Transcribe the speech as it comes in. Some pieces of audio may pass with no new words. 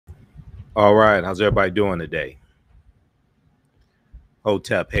All right, how's everybody doing today?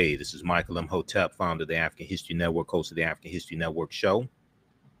 Hotep, hey, this is Michael Imhotep, founder of the African History Network, host of the African History Network show.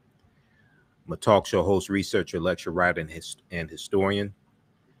 I'm a talk show host, researcher, lecturer, writer, and historian.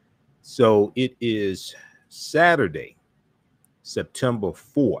 So it is Saturday, September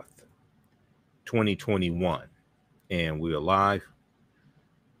 4th, 2021, and we're live.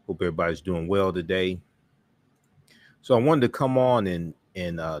 Hope everybody's doing well today. So I wanted to come on and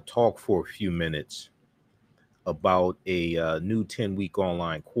talk for a few minutes about a new 10-week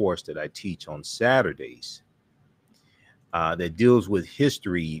online course that I teach on Saturdays that deals with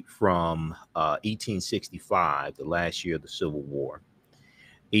history from 1865, the last year of the Civil War,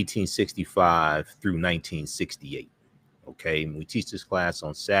 1865 through 1968. Okay, and we teach this class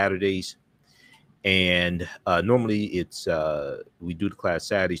on Saturdays, and normally it's we do the class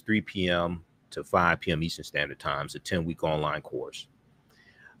Saturdays 3 p.m. to 5 p.m. Eastern Standard Time. It's a 10-week online course.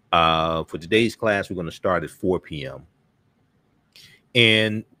 For today's class, we're going to start at 4 p.m.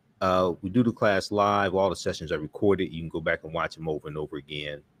 And we do the class live. All the sessions are recorded. You can go back and watch them over and over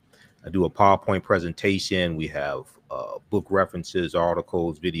again. I do a PowerPoint presentation. We have book references,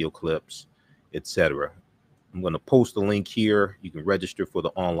 articles, video clips, etc. I'm going to post the link here. You can register for the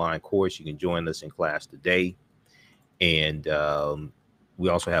online course. You can join us in class today. And we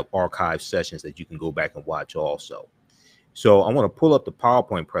also have archive sessions that you can go back and watch also. So I want to pull up the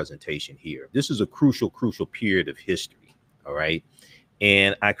PowerPoint presentation here. This is a crucial period of history. All right.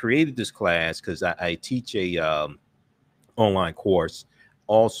 And I created this class because I teach a online course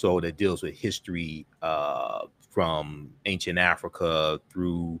also that deals with history from ancient Africa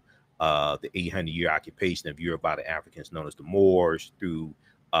through the 800-year occupation of Europe by the Africans known as the Moors, through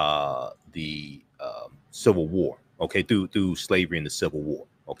the Civil War, okay, through slavery and the Civil War,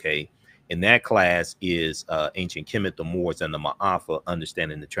 okay. And that class is Ancient Kemet, the Moors, and the Ma'afa,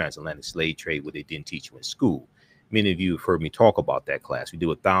 Understanding the Transatlantic Slave Trade, what they didn't teach you in school. Many of you have heard me talk about that class. We deal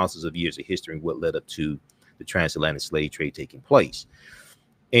with thousands of years of history and what led up to the transatlantic slave trade taking place.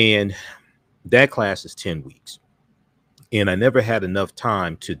 And that class is 10 weeks. And I never had enough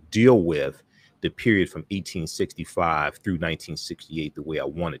time to deal with the period from 1865 through 1968 the way I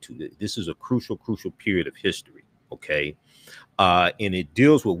wanted to. This is a crucial period of history, okay? And it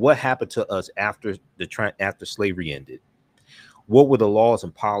deals with what happened to us after slavery ended. What were the laws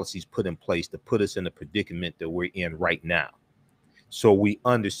and policies put in place to put us in the predicament that we're in right now? So we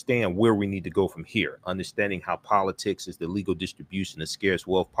understand where we need to go from here, understanding how politics is the legal distribution of scarce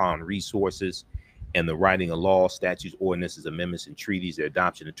wealth, power, and resources, and the writing of laws, statutes, ordinances, amendments, and treaties, their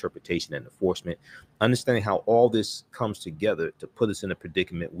adoption, interpretation, and enforcement. Understanding how all this comes together to put us in the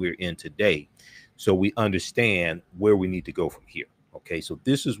predicament we're in today, so we understand where we need to go from here. Okay, so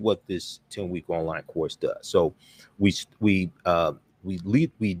this is what this 10-week online course does. So we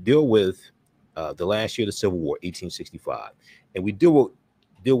deal with the last year of the Civil War, 1865, and we deal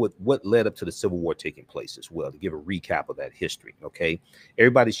with what led up to the Civil War taking place as well, to give a recap of that history. Okay,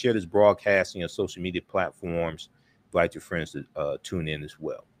 everybody share this broadcast on your social media platforms. Invite your friends to tune in as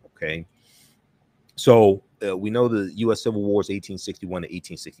well. Okay, so we know the U.S. Civil War is 1861 to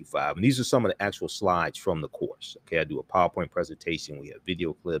 1865, and these are some of the actual slides from the course. Okay, I do a PowerPoint presentation. We have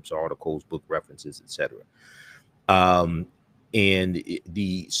video clips, articles, book references, etc. And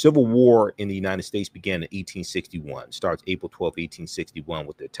the Civil War in the United States began in 1861, starts April 12, 1861,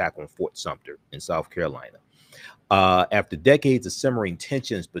 with the attack on Fort Sumter in South Carolina. After decades of simmering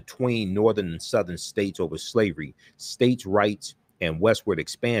tensions between northern and southern states over slavery, states' rights, and westward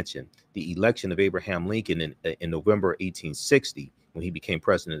expansion, the election of Abraham Lincoln in November 1860, when he became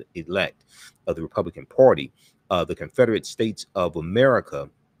president-elect of the Republican Party, the Confederate States of America,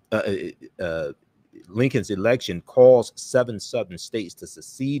 Lincoln's election caused 7 southern states to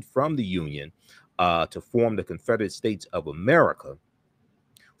secede from the Union to form the Confederate States of America.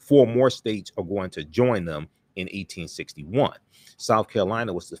 4 more states are going to join them in 1861. South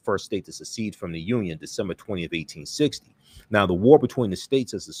Carolina was the first state to secede from the Union December 20th, 1860. Now, the war between the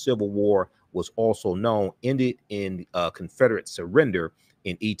states as the Civil War was also known, ended in Confederate surrender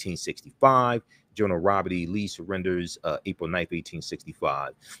in 1865. General Robert E. Lee surrenders April 9th,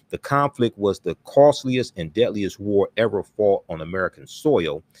 1865. The conflict was the costliest and deadliest war ever fought on American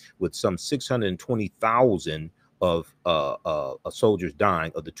soil, with some 620,000 of soldiers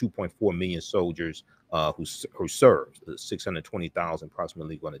dying of the 2.4 million soldiers who served. 620,000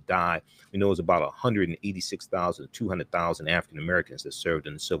 approximately going to die. We know it's about 186,000 to 200,000 African Americans that served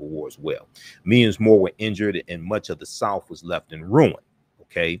in the Civil War as well. Millions more were injured, and much of the South was left in ruin.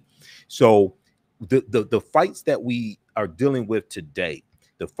 Okay, so the fights that we are dealing with today,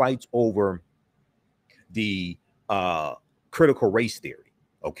 the fights over the critical race theory,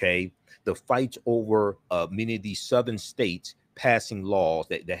 Okay, the fights over many of these southern states passing laws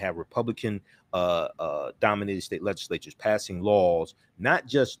that have Republican dominated state legislatures passing laws, not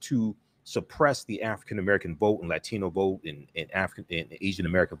just to suppress the African American vote and Latino vote and African and Asian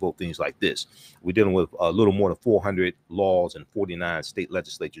American vote, things like this. We're dealing with a little more than 400 laws and 49 state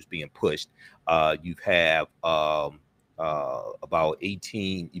legislatures being pushed. You have about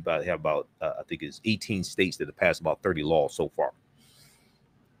 18, you about have about I think it's 18 states that have passed about 30 laws so far.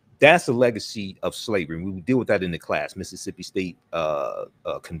 That's a legacy of slavery. We deal with that in the class. Mississippi State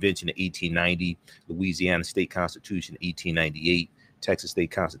Convention in 1890, Louisiana State Constitution 1898, Texas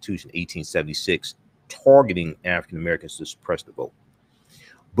State Constitution 1876, targeting African Americans to suppress the vote.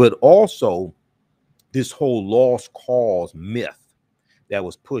 But also this whole lost cause myth that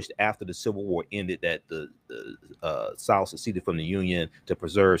was pushed after the Civil War ended, that the South seceded from the Union to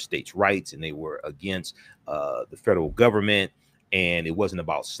preserve states' rights, and they were against the federal government, and it wasn't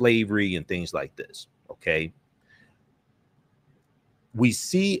about slavery and things like this. Okay, we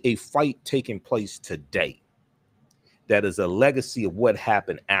see a fight taking place today that is a legacy of what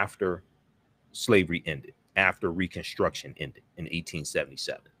happened after slavery ended, after Reconstruction ended in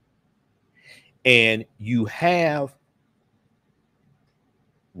 1877. And you have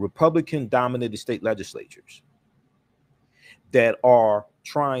Republican dominated state legislatures that are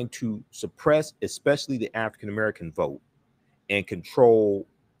trying to suppress, especially the African American vote, and control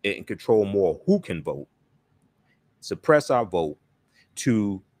more who can vote, suppress our vote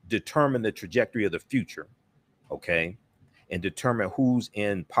to determine the trajectory of the future, okay, and determine who's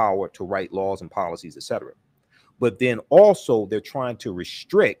in power to write laws and policies, etc. But then also they're trying to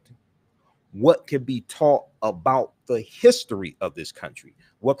restrict what can be taught about the history of this country,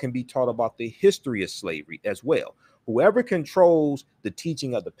 what can be taught about the history of slavery as well. Whoever controls the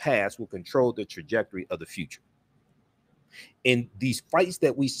teaching of the past will control the trajectory of the future. In these fights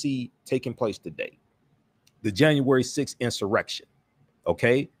that we see taking place today, the January 6th insurrection,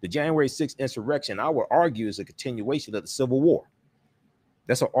 okay, the January 6th insurrection, I would argue, is a continuation of the Civil War.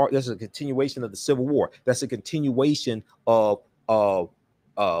 That's a continuation of the Civil War. That's a continuation of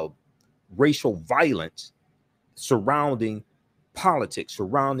racial violence surrounding politics,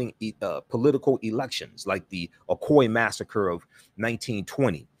 surrounding political elections, like the Ocoee massacre of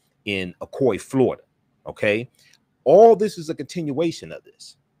 1920 in Ocoee, Florida. Okay, all this is a continuation of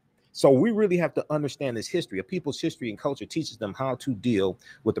this. So we really have to understand this history. A people's history and culture teaches them how to deal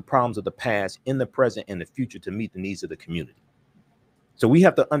with the problems of the past in the present and the future to meet the needs of the community. So we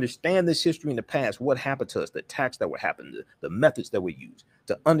have to understand this history in the past, what happened to us, the attacks that were happening, the methods that were used,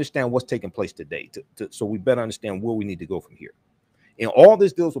 to understand what's taking place today, so we better understand where we need to go from here. And all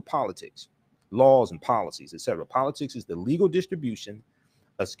this deals with politics, laws and policies, etc. Politics is the legal distribution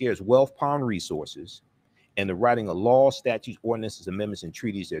of scarce wealth, power, and resources, and the writing of laws, statutes, ordinances, amendments, and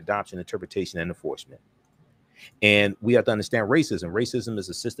treaties, their adoption, interpretation, and enforcement. And we have to understand racism. Racism is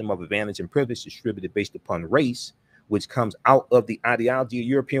a system of advantage and privilege distributed based upon race, which comes out of the ideology of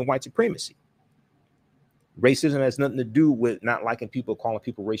European white supremacy. Racism has nothing to do with not liking people, calling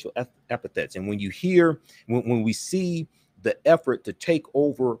people racial epithets. And when you hear, when we see the effort to take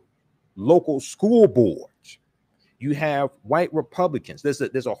over local school boards, you have white Republicans. There's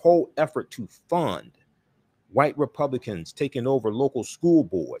a whole effort to fund white Republicans taking over local school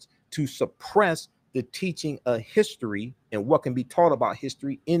boards to suppress the teaching of history and what can be taught about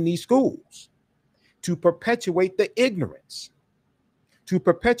history in these schools, to perpetuate the ignorance,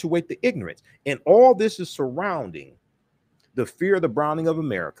 And all this is surrounding the fear of the browning of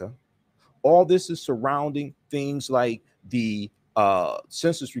America. All this is surrounding things like the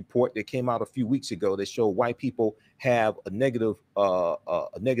census report that came out a few weeks ago that showed white people have a negative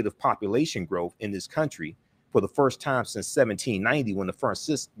population growth in this country for the first time since 1790, when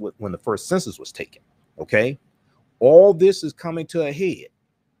the first census was taken. Okay, all this is coming to a head.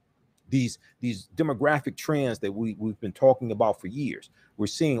 These demographic trends that we've been talking about for years, we're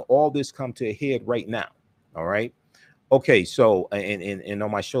seeing all this come to a head right now. All right. Okay, so and on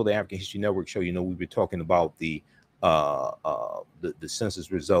my show, the African History Network show, we've been talking about the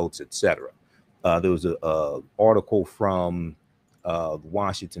census results, etc. There was a article from the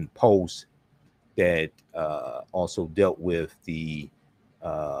Washington Post that also dealt with the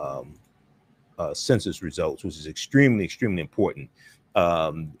census results, which is extremely important.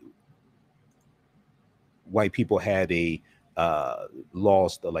 White people had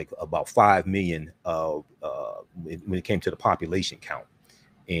lost like about 5 million when it came to the population count.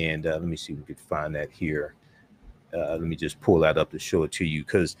 And let me see if we could find that here. Let me just pull that up to show it to you,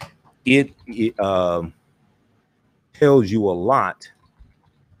 because it tells you a lot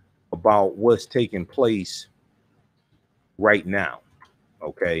about what's taking place right now.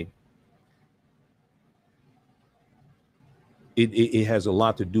 Okay. It has a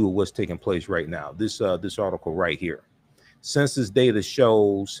lot to do with what's taking place right now. This article right here. Census data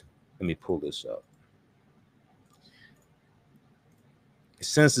shows, let me pull this up.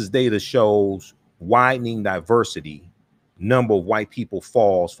 Census data shows widening diversity, number of white people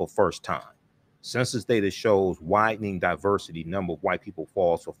falls for first time. Census data shows widening diversity, number of white people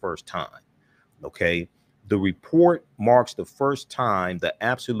falls for first time. Okay. The report marks the first time the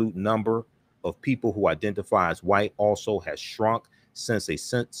absolute number of people who identify as white also has shrunk since a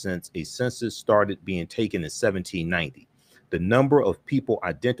census started being taken in 1790. The number of people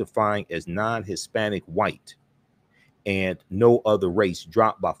identifying as non-Hispanic white and no other race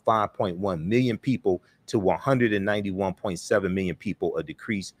dropped by 5.1 million people to 191.7 million people, a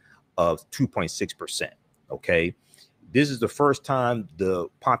decrease of 2.6%. Okay. This is the first time the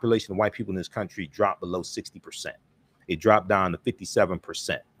population of white people in this country dropped below 60%. It dropped down to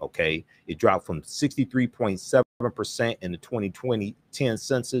 57%. Okay. It dropped from 63.7% in the 2010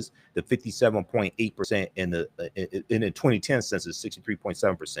 census to 57.8% in the 2010 census,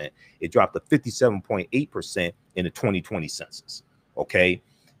 63.7%. It dropped to 57.8% in the 2020 census. Okay.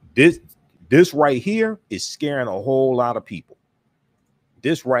 This right here is scaring a whole lot of people.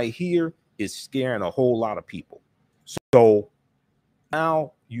 This right here is scaring a whole lot of people. So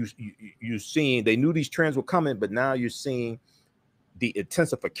now you're seeing, they knew these trends were coming, but now you're seeing the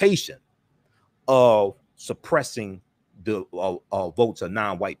intensification of suppressing the votes of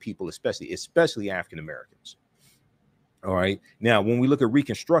non-white people, especially African Americans. All right. Now, when we look at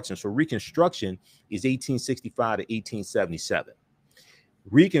Reconstruction, so Reconstruction is 1865 to 1877.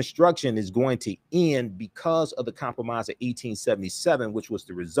 Reconstruction is going to end because of the Compromise of 1877, which was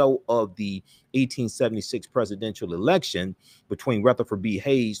the result of the 1876 presidential election between Rutherford B.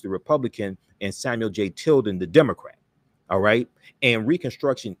 Hayes, the Republican, and Samuel J. Tilden, the Democrat. All right. And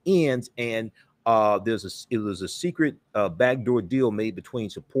Reconstruction ends, and it was a secret backdoor deal made between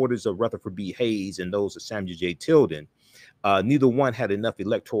supporters of Rutherford B. Hayes and those of Samuel J. Tilden. Neither one had enough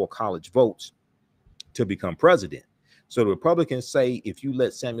electoral college votes to become president. So the Republicans say if you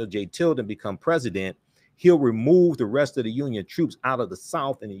let Samuel J. Tilden become president, he'll remove the rest of the Union troops out of the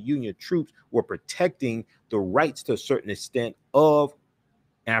South, and the Union troops were protecting the rights to a certain extent of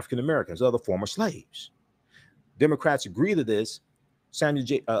African Americans, other former slaves. Democrats agree to this.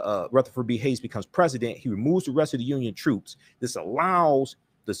 Rutherford B. Hayes becomes president. He removes the rest of the Union troops. This allows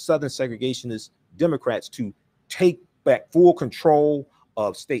the Southern segregationist Democrats to take back full control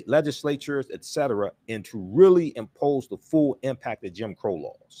of state legislatures, etc., and to really impose the full impact of Jim Crow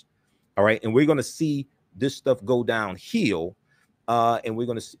laws. All right. And we're going to see this stuff go downhill. And we're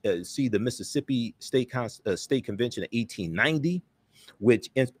going to see the Mississippi State Convention of 1890, which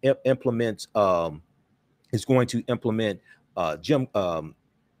is going to implement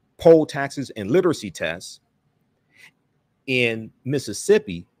poll taxes and literacy tests in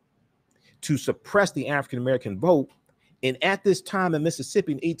Mississippi to suppress the African-American vote. And at this time in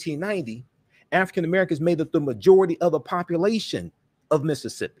Mississippi in 1890, African Americans made up the majority of the population of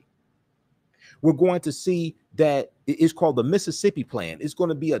Mississippi. We're going to see that it's called the Mississippi Plan. It's going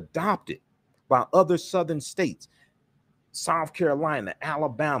to be adopted by other southern states, South Carolina,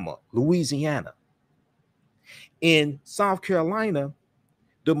 Alabama, Louisiana. In South Carolina,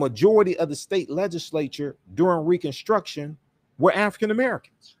 the majority of the state legislature during Reconstruction were African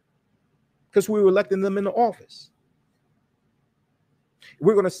Americans because we were electing them into office.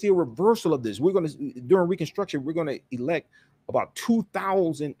 We're going to see a reversal of this. During Reconstruction, we're going to elect about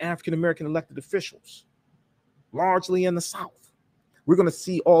 2,000 African-American elected officials, largely in the South. We're going to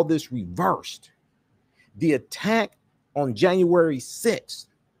see all this reversed. The attack on January 6th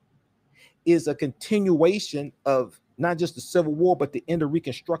is a continuation of not just the Civil War, but the end of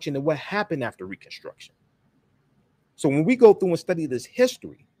Reconstruction and what happened after Reconstruction. So when we go through and study this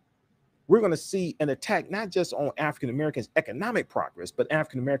history, we're going to see an attack not just on African Americans' economic progress, but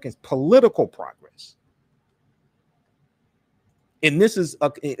African Americans' political progress. And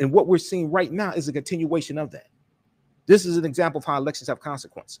and what we're seeing right now is a continuation of that. This is an example of how elections have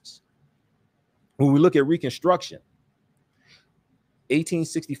consequences. When we look at Reconstruction,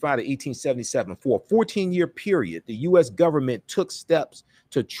 1865 to 1877, for a 14-year period, the U.S. government took steps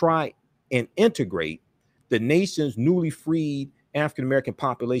to try and integrate the nation's newly freed African-American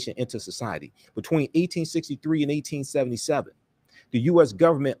population into society. Between 1863 and 1877, the U.S.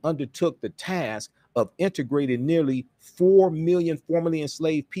 government undertook the task of integrating nearly 4 million formerly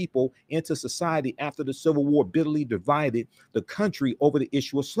enslaved people into society after the Civil War bitterly divided the country over the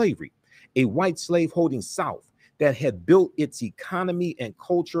issue of slavery. A white slaveholding South that had built its economy and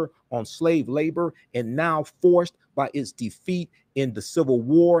culture on slave labor and now forced by its defeat in the Civil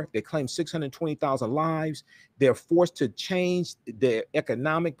War. They claimed 620,000 lives. They're forced to change their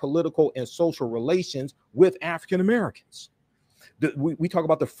economic, political, and social relations with African Americans. We talk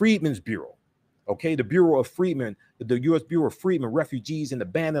about the Freedmen's Bureau, okay? The Bureau of Freedmen, the U.S. Bureau of Freedmen, Refugees, and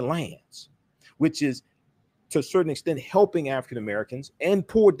Abandoned Lands, which is to a certain extent helping African Americans and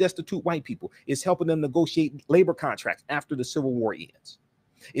poor, destitute white people. It's helping them negotiate labor contracts after the Civil War ends.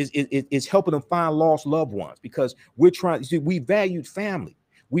 It's helping them find lost loved ones, because we're trying, see, we valued family,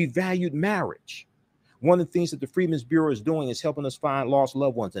 we valued marriage. One of the things that the Freedmen's Bureau is doing is helping us find lost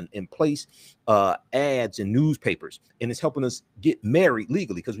loved ones and place ads in newspapers, and it's helping us get married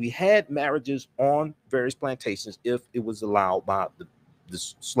legally, because we had marriages on various plantations if it was allowed by the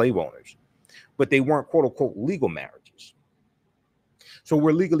slave owners, but they weren't quote unquote legal marriages. So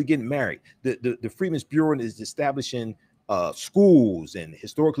we're legally getting married. The Freedmen's Bureau is establishing schools and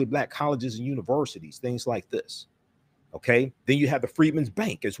historically Black colleges and universities, things like this. Okay, then you have the Freedmen's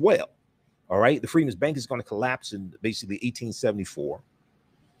Bank as well. All right, the Freedmen's Bank is going to collapse in basically 1874.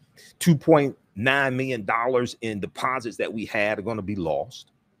 $2.9 million in deposits that we had are going to be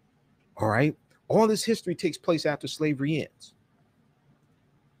lost. All right, all this history takes place after slavery ends.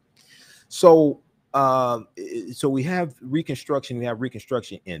 So we have Reconstruction, we have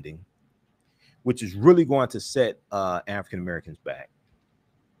Reconstruction ending, which is really going to set African Americans back.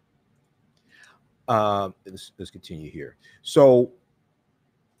 Let's continue here. So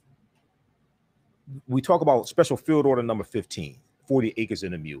we talk about Special Field Order number 15, 40 acres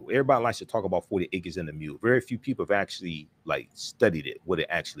and a mule. Everybody likes to talk about 40 acres and a mule. Very few people have actually studied it, what it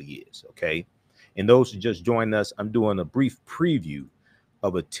actually is. Okay. And those who just joined us, I'm doing a brief preview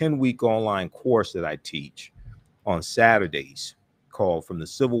of a 10-week online course that I teach on Saturdays called From the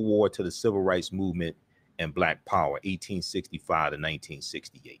Civil War to the Civil Rights Movement and Black Power, 1865 to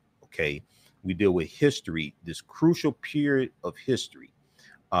 1968. Okay. We deal with history, this crucial period of history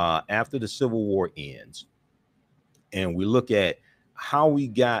after the Civil War ends, and we look at how we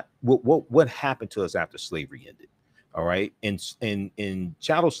got what happened to us after slavery ended. All right, and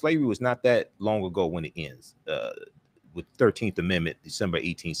chattel slavery was not that long ago when it ends with 13th Amendment, December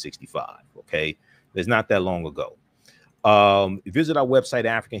 1865. Okay, it's not that long ago. Visit our website,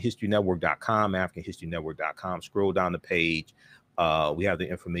 AfricanHistoryNetwork.com, AfricanHistoryNetwork.com. Scroll down the page. We have the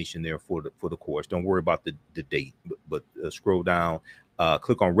information there for the course. Don't worry about the date, but scroll down.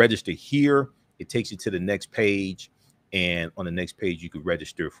 Click on register here. It takes you to the next page, and on the next page you can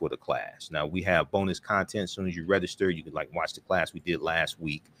register for the class. Now we have bonus content. As soon as you register, you can watch the class we did last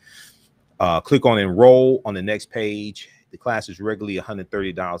week. Click on enroll on the next page. The class is regularly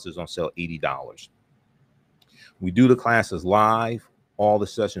 $130. It's on sale $80. We do the classes live. All the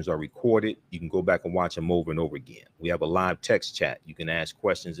sessions are recorded. You can go back and watch them over and over again. We have a live text chat. You can ask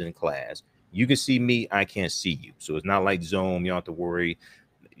questions in class. You can see me, I can't see you. So it's not like Zoom. You don't have to worry.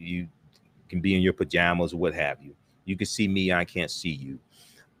 You can be in your pajamas or what have you. You can see me, I can't see you.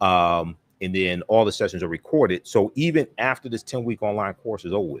 And then all the sessions are recorded. So even after this 10-week online course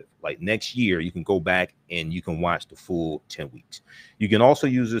is over with, like next year, you can go back and you can watch the full 10 weeks. You can also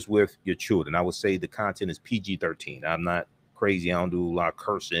use this with your children. I would say the content is PG-13. I'm not crazy. I don't do a lot of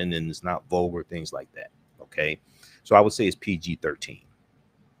cursing, and it's not vulgar, things like that. Okay. So I would say it's PG-13.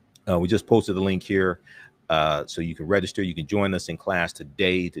 We just posted the link here, so you can register. You can join us in class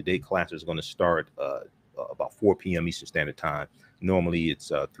today. Today class is going to start about 4 p.m. Eastern Standard Time. Normally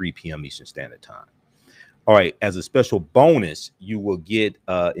it's 3 p.m. Eastern Standard Time. All right. As a special bonus, you will get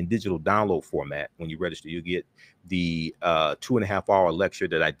in digital download format when you register. You get the 2.5-hour lecture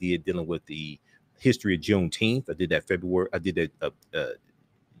that I did dealing with the history of Juneteenth. I did that February. I did that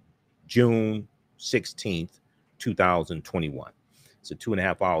June 16th, 2021. It's a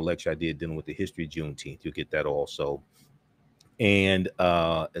 2.5-hour lecture I did dealing with the history of Juneteenth. You'll get that also. And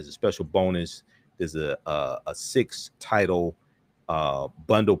as a special bonus, there's a 6-title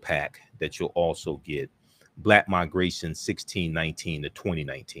bundle pack that you'll also get. Black Migration 1619 to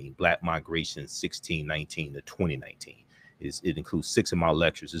 2019. Black Migration 1619 to 2019. It includes 6 of my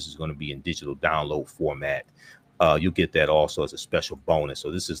lectures. This is going to be in digital download format. You'll get that also as a special bonus.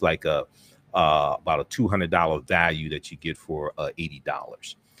 So this is like about a $200 value that you get for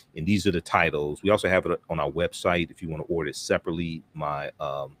 $80. And these are the titles. We also have it on our website if you want to order it separately. My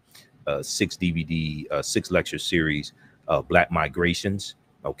 6-DVD, 6-lecture series, Black Migrations.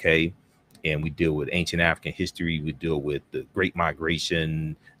 Okay. And we deal with ancient African history. We deal with the Great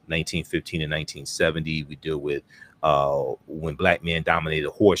Migration, 1915 and 1970. We deal with when Black men dominated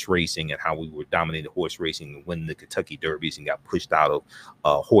horse racing and how we were dominating horse racing and winning the Kentucky Derbies and got pushed out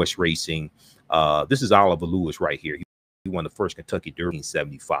of horse racing. This is Oliver Lewis right here. He won the first Kentucky Derby in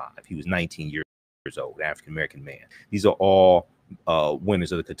 1975. He was 19 years years old, African-American man. These are all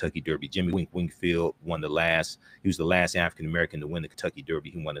winners of the Kentucky Derby. Jimmy Wingfield won the last. He was the last African-American to win the Kentucky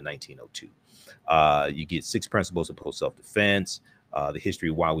Derby. He won in 1902. You get 6 principles of self-defense, the history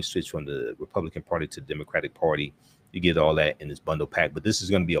of why we switched from the Republican Party to the Democratic Party. You get all that in this bundle pack. But this is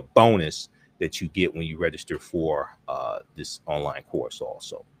going to be a bonus that you get when you register for this online course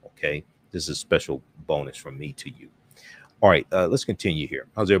also. Okay, this is a special bonus from me to you. All right, let's continue here.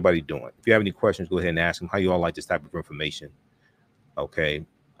 How's everybody doing? If you have any questions, go ahead and ask them. How you all like this type of information? Okay,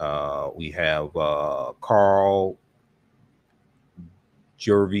 we have Carl,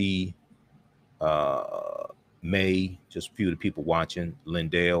 Jervy, May, just a few of the people watching,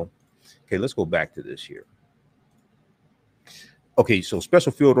 Lindale. Okay, let's go back to this here. Okay, so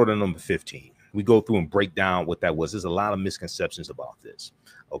special field order number 15. We go through and break down what that was. There's a lot of misconceptions about this.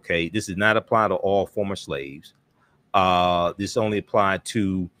 Okay, this does not apply to all former slaves. This only applied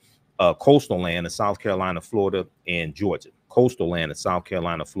to coastal land in South Carolina, Florida, and Georgia. Coastal land in South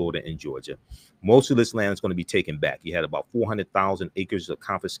Carolina, Florida, and Georgia. Most of this land is going to be taken back. You had about 400,000 acres of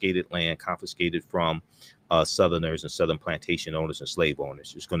confiscated land, confiscated from Southerners and Southern plantation owners and slave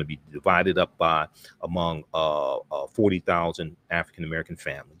owners. It's going to be divided up by among 40,000 African-American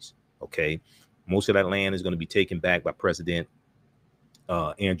families. Okay, most of that land is going to be taken back by President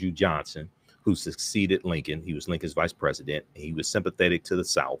Andrew Johnson, who succeeded Lincoln. He was Lincoln's vice president. And he was sympathetic to the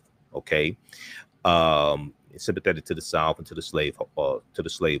South. Okay, sympathetic to the South and to the slave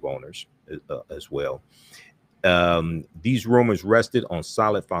owners as well. These rumors rested on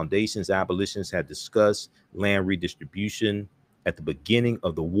solid foundations. Abolitionists had discussed land redistribution at the beginning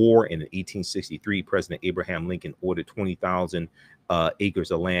of the war. In 1863, President Abraham Lincoln ordered 20,000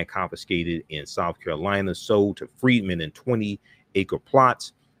 acres of land confiscated in South Carolina, sold to freedmen in 20-acre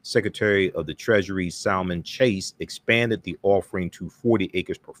plots. Secretary of the Treasury Salmon Chase expanded the offering to 40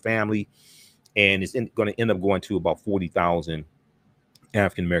 acres per family, and it's going to end up going to about 40,000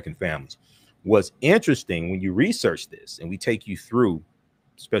 African-American families. What's interesting when you research this, and we take you through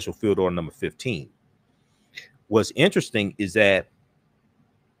special field order number 15, what's interesting is that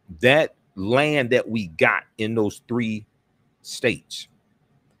land that we got in those 3 states,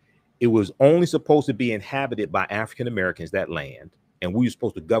 it was only supposed to be inhabited by African-Americans, that land, and we were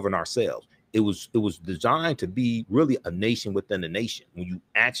supposed to govern ourselves. It was designed to be really a nation within a nation. When you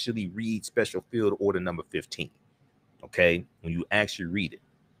actually read special field order number 15, okay, when you actually read it,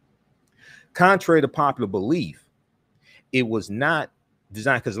 contrary to popular belief, it was not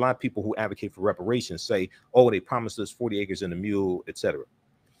designed, because a lot of people who advocate for reparations say, oh, they promised us 40 acres and a mule, etc.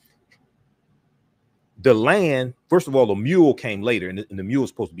 The land, first of all, the mule came later, and the mule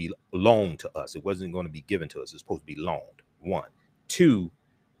was supposed to be loaned to us. It wasn't going to be given to us. It's supposed to be loaned. 1. 2,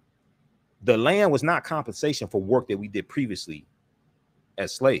 the land was not compensation for work that we did previously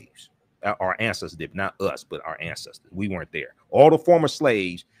as slaves. Our ancestors did, not us, but our ancestors. We weren't there. All the former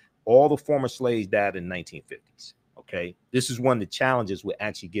slaves died in the 1950s. Okay, this is one of the challenges with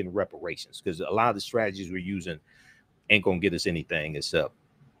actually getting reparations, because a lot of the strategies we're using ain't gonna get us anything except,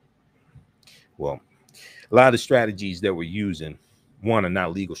 well, a lot of the strategies that we're using, 1, are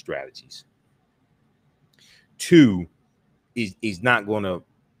not legal strategies. 2, is not going to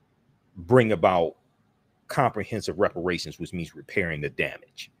bring about comprehensive reparations, which means repairing the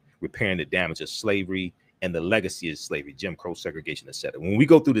damage of slavery and the legacy of slavery, Jim Crow, segregation, etc. When we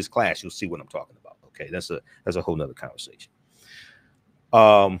go through this class, you'll see what I'm talking about. Okay, that's a whole nother conversation.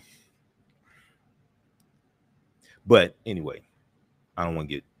 But anyway, I don't want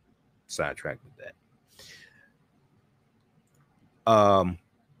to get sidetracked with that.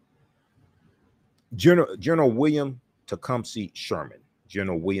 General William Tecumseh Sherman,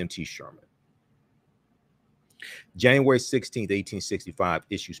 General William T. Sherman, January 16th, 1865,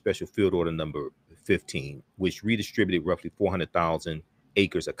 issued special field order number 15, which redistributed roughly 400,000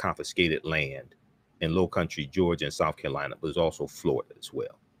 acres of confiscated land in Low Country, Georgia, and South Carolina, but there's also Florida as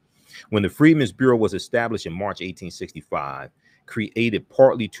well. When the Freedmen's Bureau was established in March 1865, created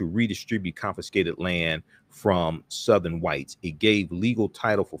partly to redistribute confiscated land from Southern whites, it gave legal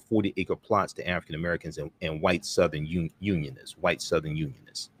title for 40-acre plots to African Americans and white Southern Unionists.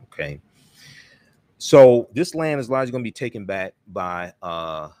 Okay, so this land is largely going to be taken back by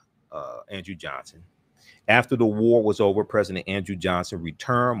Andrew Johnson. After the war was over, President Andrew Johnson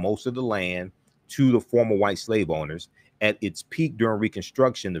returned most of the land to the former white slave owners. At its peak during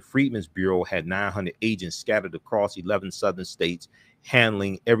Reconstruction, the Freedmen's Bureau had 900 agents scattered across 11 southern states,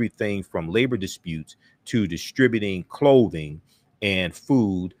 handling everything from labor disputes to distributing clothing and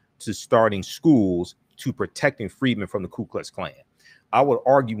food to starting schools to protecting freedmen from the Ku Klux Klan. I would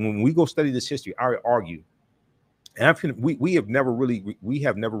argue, when we go study this history, I would argue African, we have never really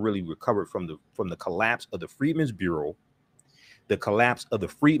recovered from the collapse of the Freedmen's Bureau, the collapse of the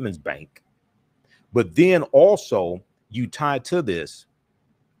Freedmen's Bank, but then also you tie to this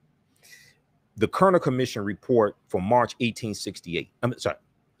the Kerner Commission report from March 1868. I'm sorry,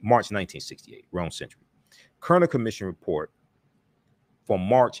 March 1968, wrong century. Kerner Commission report from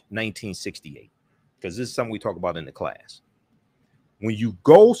March 1968, because this is something we talk about in the class. When you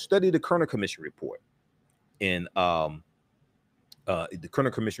go study the Kerner Commission report, and the Kerner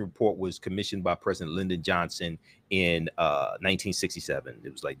Commission report was commissioned by President Lyndon Johnson in 1967.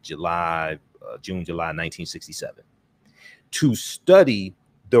 It was like June, July 1967, to study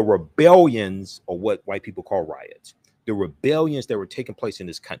the rebellions, or what white people call riots, the rebellions that were taking place in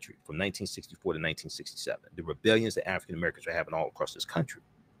this country from 1964 to 1967, the rebellions that African Americans were having all across this country.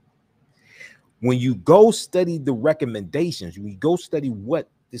 When you go study the recommendations, when you go study what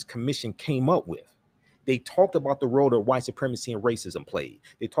this commission came up with, they talked about the role that white supremacy and racism played.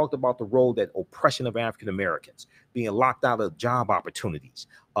 They talked about the role that oppression of African Americans, being locked out of job opportunities,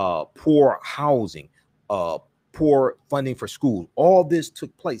 poor housing, poor funding for schools. All this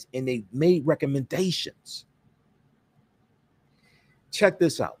took place, and they made recommendations. Check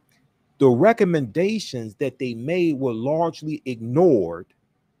this out. The recommendations that they made were largely ignored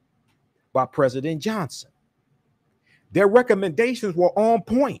by President Johnson. Their recommendations were on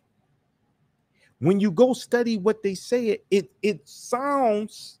point. When you go study what they said, it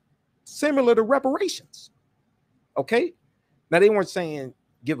sounds similar to reparations. Okay. Now, they weren't saying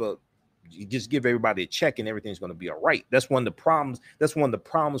just give everybody a check and everything's going to be all right. That's one of the problems. That's one of the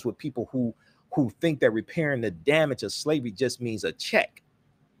problems with people who think that repairing the damage of slavery just means a check.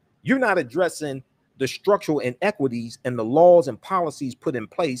 You're not addressing the structural inequities and the laws and policies put in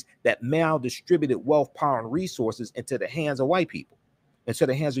place that maldistributed wealth, power, and resources into the hands of white people, into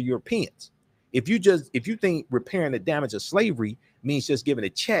the hands of Europeans. If you think repairing the damage of slavery means just giving a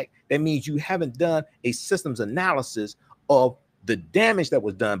check, that means you haven't done a systems analysis of the damage that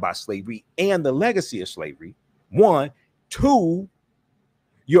was done by slavery and the legacy of slavery. One. Two,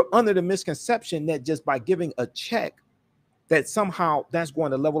 you're under the misconception that just by giving a check that somehow that's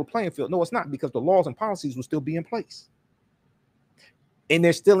going to level the playing field. No, it's not, because the laws and policies will still be in place. And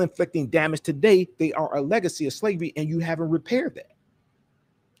they're still inflicting damage today. They are a legacy of slavery, and you haven't repaired that.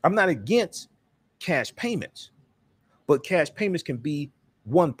 I'm not against cash payments, but cash payments can be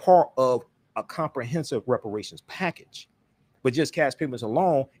one part of a comprehensive reparations package. But just cash payments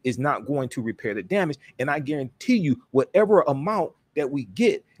alone is not going to repair the damage. And I guarantee you, whatever amount that we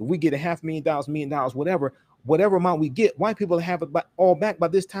get, if we get $500,000, $1 million, whatever amount we get, white people will have it all back by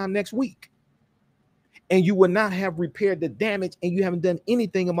this time next week. And you will not have repaired the damage, and you haven't done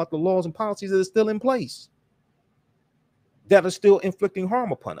anything about the laws and policies that are still in place, that are still inflicting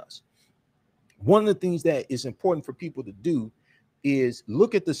harm upon us. One of the things that is important for people to do is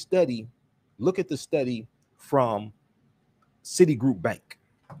look at the study from Citigroup Bank.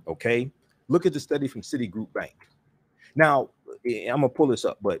 Okay, look at the study from Citigroup Bank. Now, I'm gonna pull this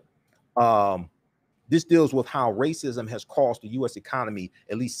up, but this deals with how racism has cost the U.S. economy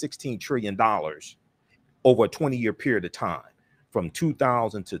at least $16 trillion over a 20-year period of time, from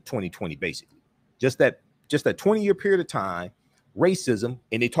 2000 to 2020, basically. Just that 20-year period of time, racism,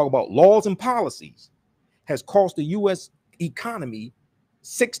 and they talk about laws and policies, has cost the U.S. economy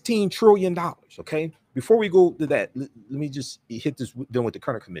 $16 trillion. Okay, before we go to that, let me just hit this dealing with the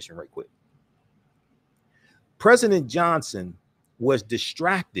Kerner Commission right quick. President Johnson was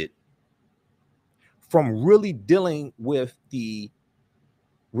distracted from really dealing with the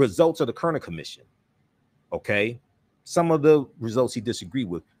results of the Kerner Commission. Okay, some of the results he disagreed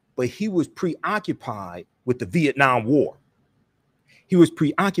with, but he was preoccupied with the Vietnam War. He was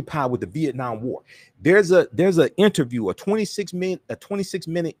preoccupied with the Vietnam War. There's an interview, a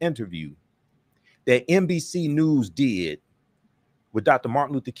 26-minute interview that NBC News did with Dr.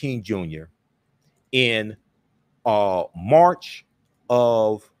 Martin Luther King Jr. in March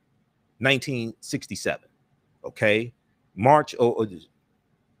of 1967. Okay, March or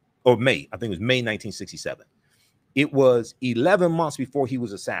May, I think it was May 1967. It was 11 months before he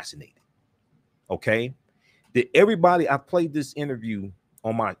was assassinated. Okay, I've played this interview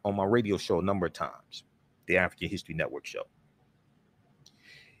on my radio show a number of times, the African History Network show.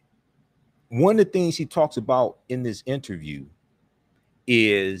 One of the things he talks about in this interview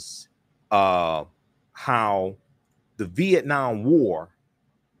is how the Vietnam War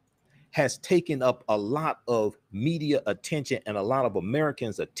has taken up a lot of media attention and a lot of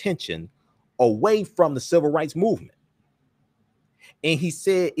Americans' attention away from the civil rights movement. And he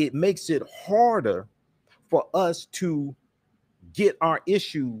said it makes it harder for us to get our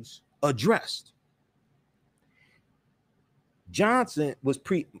issues addressed. Johnson was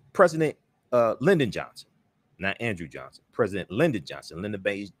President Lyndon Johnson, not Andrew Johnson. President Lyndon Johnson,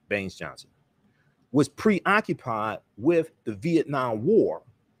 Lyndon Baines Johnson, was preoccupied with the Vietnam War,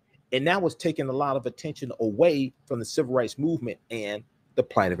 and that was taking a lot of attention away from the civil rights movement and the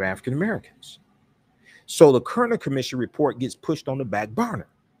plight of African Americans. So the Kerner Commission report gets pushed on the back burner.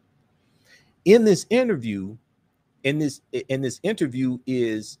 In this interview, this interview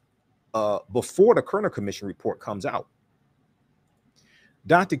is before the Kerner Commission report comes out.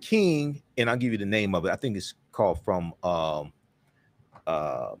 Dr. King, and I'll give you the name of it. I think it's called From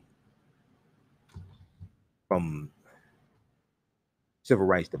Civil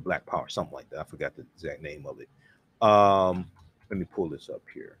Rights to Black Power, something like that. I forgot the exact name of it. Let me pull this up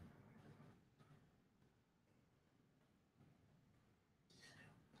here.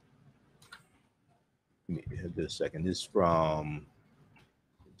 Give me a second. This is from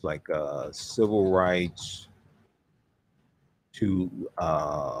like civil rights to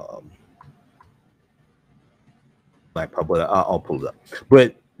Black Power. I'll pull it up.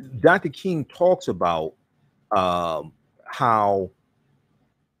 But Dr. King talks about how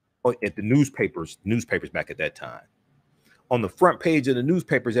at the newspapers back at that time, on the front page of the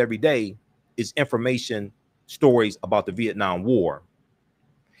newspapers every day is information, stories about the Vietnam War,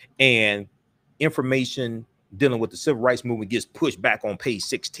 and information dealing with the civil rights movement gets pushed back on page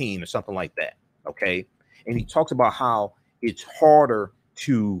 16 or something like that. Okay. And he talks about how it's harder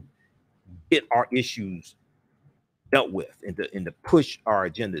to get our issues dealt with and to push our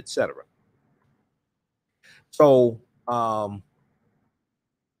agenda, etc. So, and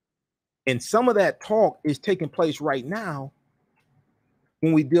some of that talk is taking place right now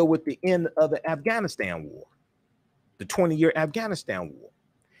when we deal with the end of the Afghanistan war, the 20-year Afghanistan war.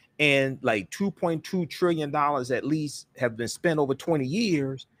 And like $2.2 trillion at least have been spent over 20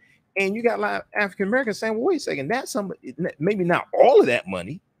 years. And you got a lot of African Americans saying, well, wait a second, that's some, maybe not all of that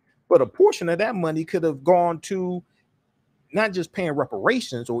money, but a portion of that money could have gone to not just paying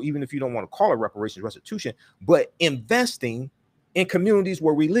reparations, or even if you don't want to call it reparations, restitution, but investing in communities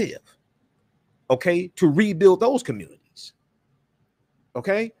where we live. Okay, to rebuild those communities.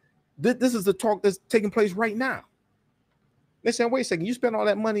 Okay, this is the talk that's taking place right now. They're saying, wait a second, you spent all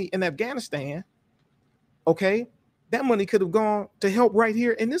that money in Afghanistan. Okay, that money could have gone to help right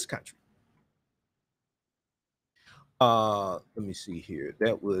here in this country. Let me see here.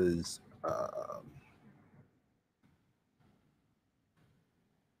 That was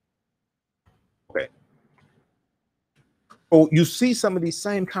okay. Oh, you see some of these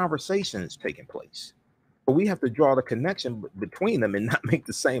same conversations taking place, but we have to draw the connection between them and not make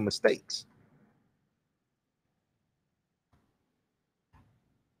the same mistakes.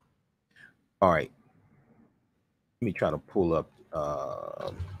 All right, let me try to pull up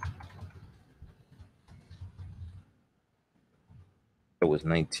it was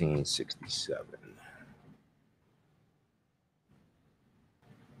 1967.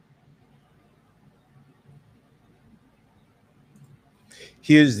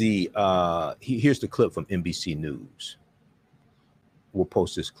 Here's the clip from NBC News. We'll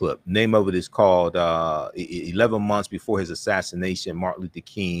post this clip. Name of it is called 11 months before his assassination, Martin Luther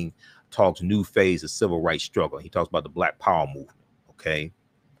King talks new phase of civil rights struggle. He talks about the Black Power movement. Okay.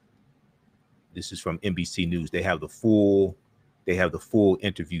 This is from NBC News. They have the full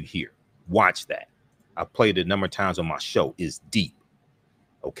interview here. Watch that. I played it a number of times on my show. It's deep.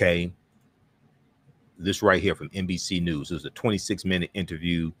 Okay. This right here from NBC News. It was a 26-minute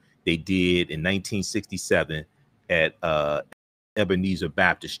interview they did in 1967 at Ebenezer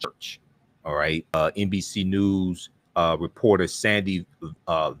Baptist Church. All right. NBC News reporter Sandy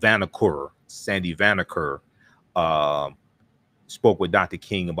Vanacker spoke with Dr.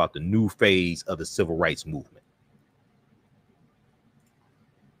 King about the new phase of the civil rights movement.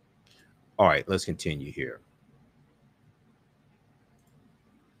 All right, let's continue here.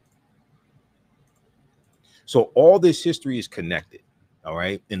 So all this history is connected. All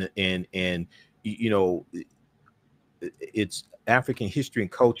right. And you know, it's African history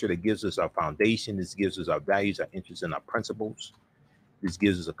and culture that gives us our foundation. This gives us our values, our interests, and our principles. This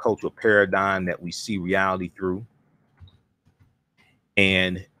gives us a cultural paradigm that we see reality through.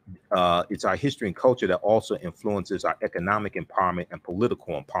 And it's our history and culture that also influences our economic empowerment and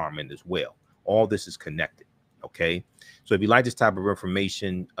political empowerment as well. All this is connected. Okay. So if you like this type of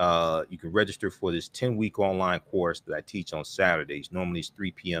information, you can register for this 10-week online course that I teach on Saturdays. Normally it's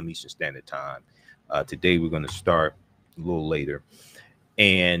 3 p.m. Eastern Standard Time. Today we're going to start a little later.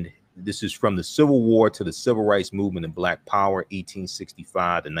 And this is from the Civil War to the Civil Rights Movement and Black Power, 1865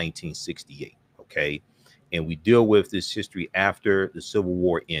 to 1968. Okay. And we deal with this history after the Civil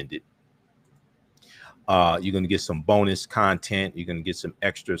War ended. You're going to get some bonus content. You're going to get some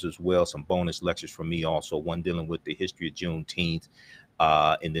extras as well, some bonus lectures from me also, one dealing with the history of Juneteenth,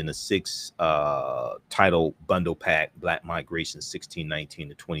 and then a 6 title bundle pack, Black Migration 1619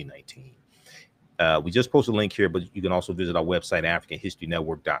 to 2019. We just posted a link here, but you can also visit our website,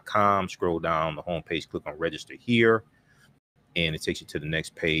 AfricanHistoryNetwork.com. Scroll down the homepage, click on register here, and it takes you to the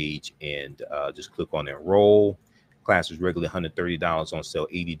next page, and just click on enroll. Class is regularly $130, on sale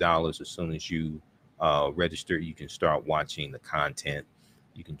 $80. As soon as you register, you can start watching the content.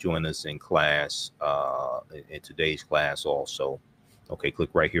 You can join us in class, in today's class also. Okay, click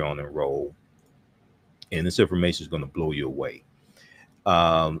right here on enroll, and this information is going to blow you away.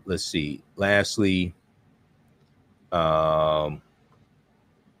 Let's see. Lastly,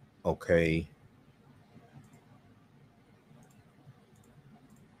 okay.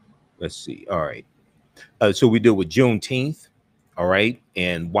 Let's see. All right. So we deal with Juneteenth. All right.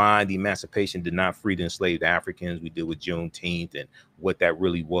 And why the emancipation did not free the enslaved Africans. We deal with Juneteenth and what that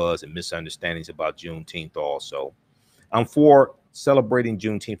really was, and misunderstandings about Juneteenth also. I'm for celebrating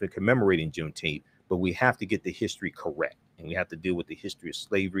Juneteenth and commemorating Juneteenth, but we have to get the history correct. And we have to deal with the history of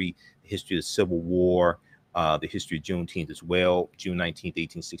slavery, the history of the Civil War, the history of Juneteenth as well. June 19th,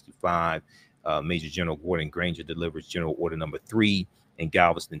 1865, Major General Gordon Granger delivers General Order Number 3 in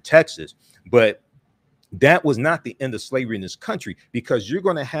Galveston, Texas. But that was not the end of slavery in this country, because you're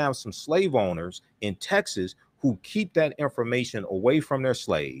going to have some slave owners in Texas who keep that information away from their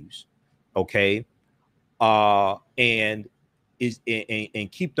slaves, okay, and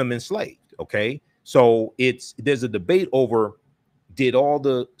keep them enslaved, okay. So there's a debate over, did all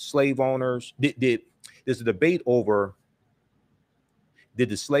the slave owners there's a debate over, did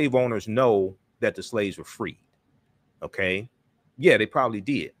the slave owners know that the slaves were freed? Okay, yeah, they probably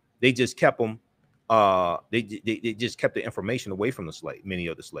did. They just kept them. They just kept the information away from the slave, many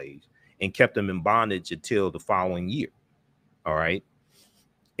of the slaves, and kept them in bondage until the following year. All right.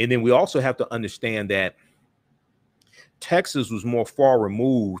 And then we also have to understand that Texas was more far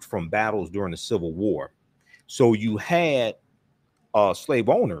removed from battles during the Civil War. So you had slave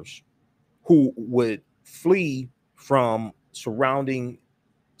owners who would flee from surrounding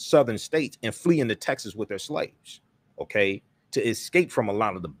southern states and flee into Texas with their slaves, okay, to escape from a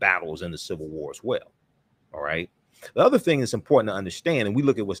lot of the battles in the Civil War as well. All right. The other thing that's important to understand, and we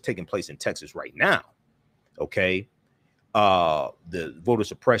look at what's taking place in Texas right now, okay, the voter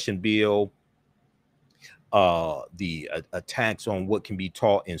suppression bill, the attacks on what can be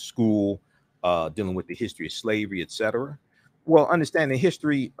taught in school, dealing with the history of slavery, etc. Well, understanding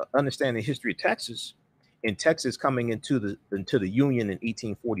history of Texas, and Texas coming into the Union in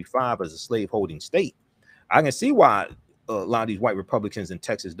 1845 as a slaveholding state, I can see why a lot of these white Republicans in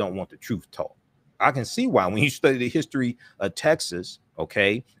Texas don't want the truth taught. I can see why when you study the history of Texas,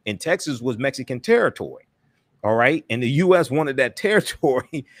 okay, and Texas was Mexican territory. All right. And the U.S. wanted that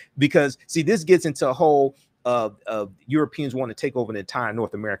territory because, see, this gets into a whole Europeans want to take over the entire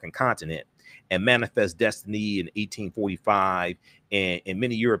North American continent and manifest destiny in 1845. And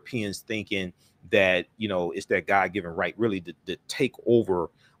many Europeans thinking that, you know, it's their God-given right really to take over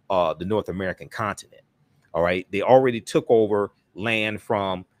the North American continent. All right. They already took over land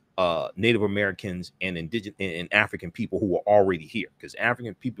from Native Americans and indigenous and African people who were already here, because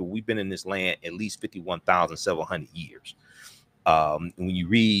African people, we've been in this land at least 51,700 years. When you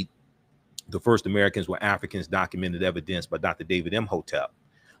read The First Americans Were Africans, Documented Evidence by Dr. David Imhotep,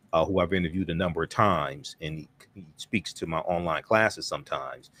 who I've interviewed a number of times, and he speaks to my online classes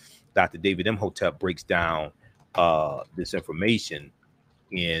sometimes. Dr. David Imhotep breaks down this information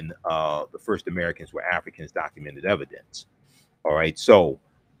in The First Americans Were Africans, Documented Evidence. All right, so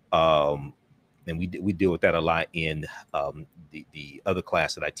and we deal with that a lot in the other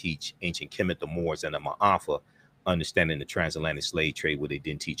class that I teach, Ancient Kemet, the Moors, and the Ma'afa, Understanding the Transatlantic Slave Trade, where they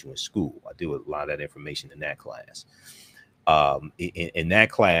didn't teach you in school. I deal with a lot of that information in that class. In that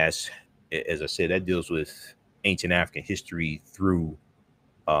class, as I said, that deals with ancient African history through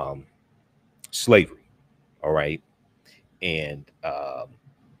slavery. All right, and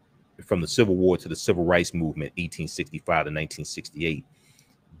from the Civil War to the Civil Rights Movement, 1865 to 1968.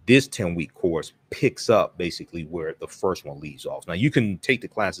 This 10-week course picks up basically where the first one leaves off. Now, you can take the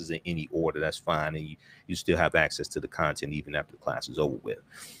classes in any order. That's fine. And you still have access to the content even after the class is over with.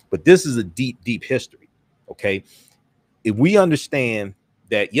 But this is a deep, deep history. OK, if we understand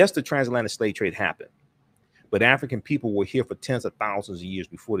that, yes, the transatlantic slave trade happened, but African people were here for tens of thousands of years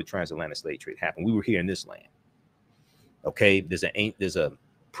before the transatlantic slave trade happened. We were here in this land. OK, there's a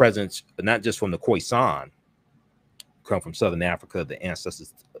presence, not just from the Khoisan, come from Southern Africa, the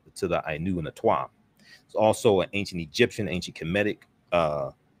ancestors to the Ainu and the Twa. There's also an ancient Egyptian, ancient Kemetic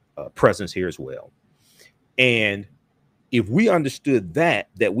presence here as well. And if we understood that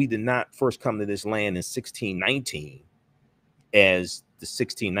we did not first come to this land in 1619 as the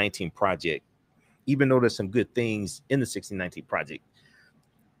 1619 project, even though there's some good things in the 1619 project,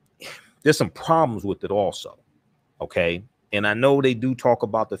 there's some problems with it also. Okay. And I know they do talk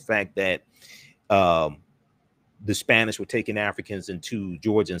about the fact that the Spanish were taking Africans into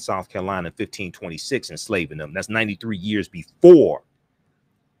Georgia and South Carolina in 1526, enslaving them. That's 93 years before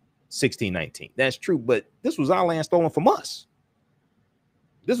 1619. That's true. But this was our land stolen from us.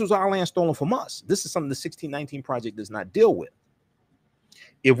 This was our land stolen from us. This is something the 1619 project does not deal with.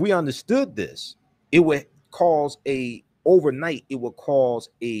 If we understood this, it would cause overnight, it would cause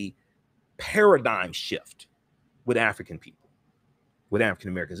a paradigm shift with African people, with African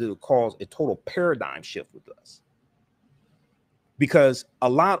Americans. It would cause a total paradigm shift with us. Because a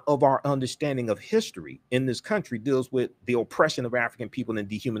lot of our understanding of history in this country deals with the oppression of African people and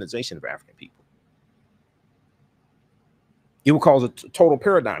dehumanization of African people. It will cause a total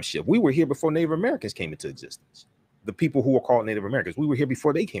paradigm shift. We were here before Native Americans came into existence. The people who were called Native Americans, we were here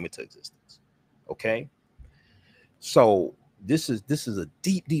before they came into existence. Okay. So this is a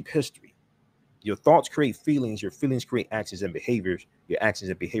deep, deep history. Your thoughts create feelings. Your feelings create actions and behaviors. Your actions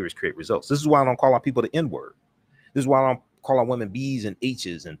and behaviors create results. This is why I don't call our people the N-word. This is why I don't call our women B's and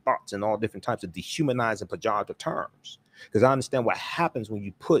H's and thoughts and all different types of dehumanizing pejorative terms. Because I understand what happens when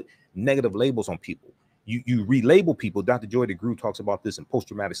you put negative labels on people. You relabel people. Dr. Joy DeGruy talks about this in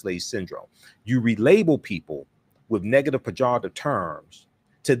post-traumatic slave syndrome. You relabel people with negative pejorative terms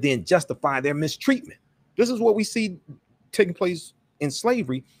to then justify their mistreatment. This is what we see taking place in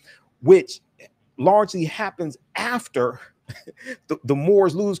slavery, which largely happens after the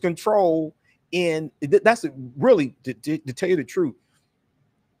Moors lose control. And that's really, to tell you the truth,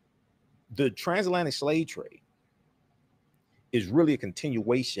 the transatlantic slave trade is really a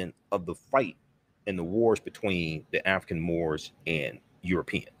continuation of the fight and the wars between the African Moors and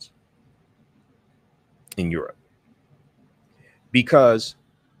Europeans in Europe. Because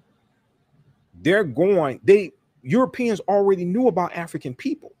Europeans already knew about African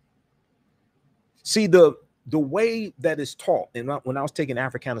people. See, the way that is taught, and when I was taking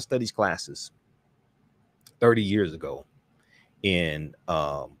Africana studies classes 30 years ago,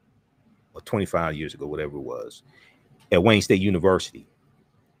 or 25 years ago, whatever it was, at Wayne State University,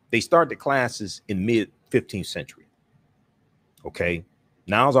 they started the classes in mid 15th century. Okay.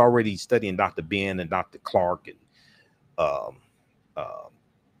 Now I was already studying Dr. Ben and Dr. Clark and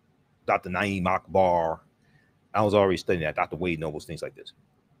Dr. Naeem Akbar. I was already studying that, Dr. Wade Nobles, things like this.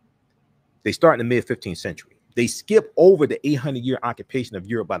 They start in the mid 15th century. They skip over the 800-year occupation of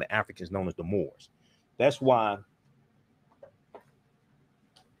Europe by the Africans known as the Moors. That's why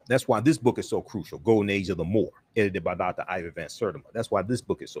this book is so crucial. Golden Age of the Moor, edited by Dr. Ivor Van Sertima. That's why this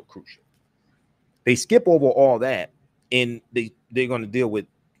book is so crucial. They skip over all that, and they're going to deal with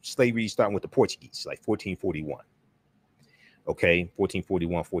slavery starting with the Portuguese, like 1441. Okay,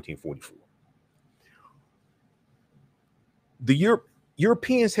 1441, 1444. The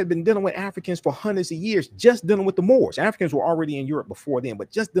Europeans had been dealing with Africans for hundreds of years, just dealing with the Moors. Africans were already in Europe before then,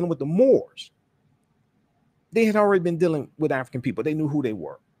 but just dealing with the Moors. They had already been dealing with African people. They knew who they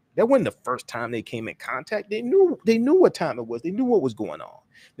were. That wasn't the first time they came in contact. They knew what time it was. They knew what was going on.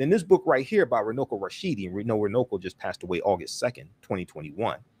 Then this book right here by Runoko Rashidi, and Runoko just passed away August 2nd,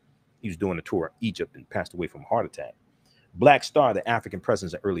 2021. He was doing a tour of Egypt and passed away from a heart attack. Black Star, the African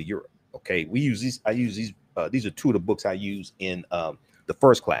Presence in Early Europe. Okay, we use these. I use these. These are two of the books I use in the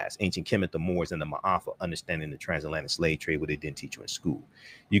first class, Ancient Kemet, the Moors, and the Ma'afa, Understanding the Transatlantic Slave Trade, what they didn't teach you in school.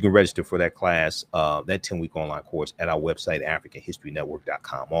 You can register for that class, that 10-week online course at our website,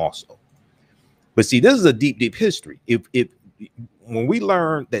 AfricanHistoryNetwork.com also. But see, this is a deep, deep history. When we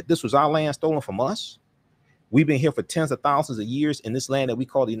learned that this was our land stolen from us, we've been here for tens of thousands of years in this land that we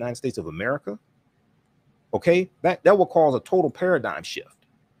call the United States of America. Okay, that will cause a total paradigm shift.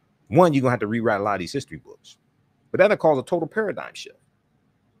 One, you're going to have to rewrite a lot of these history books, but that'll cause a total paradigm shift.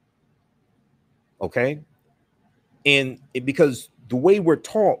 Okay. And because the way we're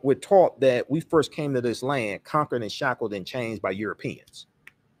taught that we first came to this land, conquered and shackled and chained by Europeans.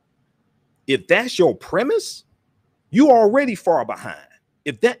 If that's your premise, you're already far behind.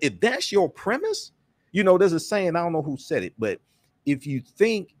 If that's your premise, you know, there's a saying, I don't know who said it, but if you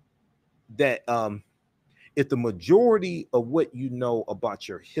think that if the majority of what you know about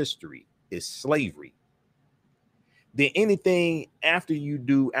your history is slavery, then anything after you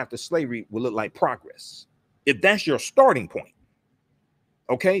do after slavery will look like progress. If that's your starting point,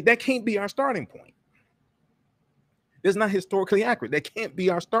 okay, that can't be our starting point. It's not historically accurate. That can't be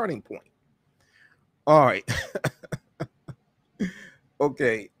our starting point. All right.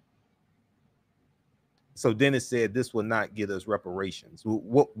 Okay. So Dennis said this will not get us reparations.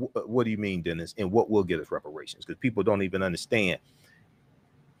 What do you mean, Dennis? And what will get us reparations? Because people don't even understand.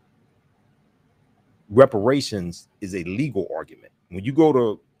 Reparations is a legal argument. When you go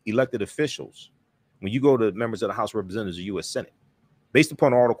to elected officials, when you go to members of the House of Representatives or U.S. Senate, based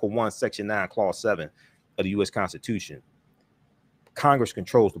upon Article 1, Section 9, Clause 7 of the U.S. Constitution, Congress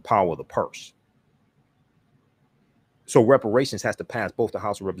controls the power of the purse. So reparations has to pass both the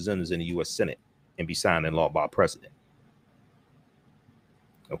House of Representatives and the U.S. Senate and be signed in law by a president.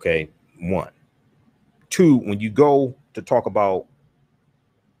 Okay, 1. 2, when you go to talk about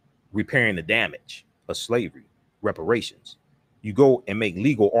repairing the damage of slavery, reparations, you go and make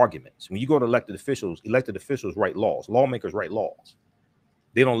legal arguments. When you go to elected officials write laws. Lawmakers write laws.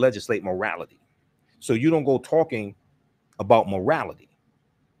 They don't legislate morality. So you don't go talking about morality.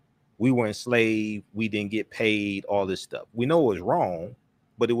 We were enslaved. We didn't get paid, all this stuff. We know it was wrong,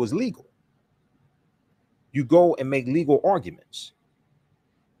 but it was legal. You go and make legal arguments.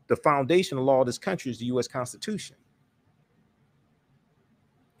 The foundational law of this country is the U.S. Constitution.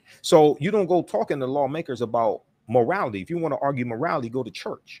 So you don't go talking to lawmakers about morality. If you want to argue morality, go to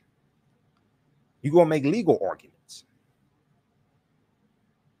church. You go and make legal arguments.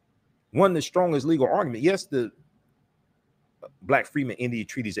 One of the strongest legal arguments, yes, the Black Freedmen Indian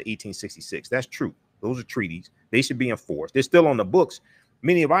treaties of 1866. That's true. Those are treaties. They should be enforced. They're still on the books.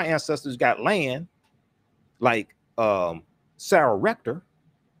 Many of our ancestors got land, like Sarah Rector,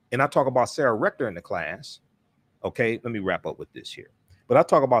 and I talk about Sarah Rector in the class. Okay, let me wrap up with this here. But I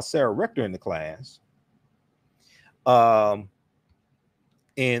talk about Sarah Rector in the class. And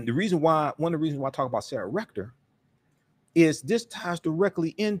the reason why, one of the reasons why I talk about Sarah Rector is this ties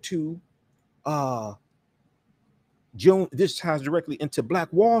directly into this ties directly into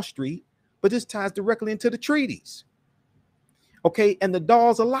Black Wall Street, but this ties directly into the treaties. Okay, and the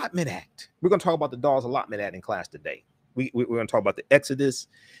Dawes Allotment Act. We're going to talk about the Dawes Allotment Act in class today. We're going to talk about the Exodus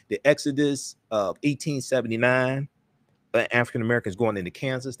of 1879, African Americans going into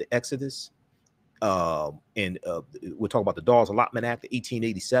Kansas, the Exodus. And we'll talk about the Dawes Allotment Act of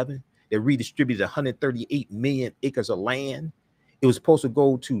 1887. They redistributed 138 million acres of land. It was supposed to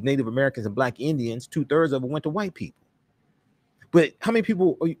go to Native Americans and Black Indians. 2/3 of it went to white people. But how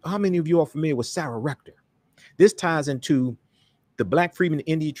many of you are familiar with Sarah Rector? This ties into the Black Freedmen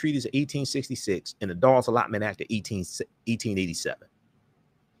Indian Treaties of 1866 and the Dawes Allotment Act of 1887.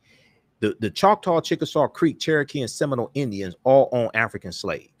 The Choctaw, Chickasaw, Creek, Cherokee, and Seminole Indians all own African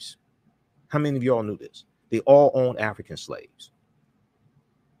slaves. How many of y'all knew this? They all own African slaves.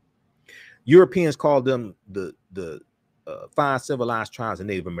 Europeans called them the 5 civilized tribes of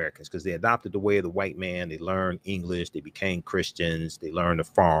Native Americans because they adopted the way of the white man. They learned English. They became Christians. They learned to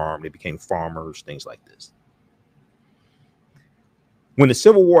farm. They became farmers, things like this. When the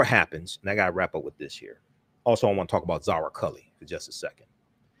Civil War happens, and I got to wrap up with this here. Also, I want to talk about Zara Cully for just a second.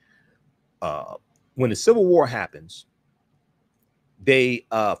 When the Civil War happens, they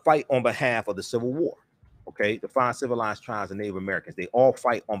fight on behalf of the Civil War. Okay, the 5 civilized tribes of Native Americans, they all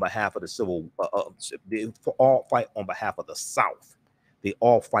fight on behalf of the they all fight on behalf of the South. They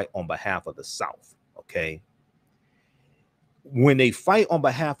all fight on behalf of the South. Okay. When they fight on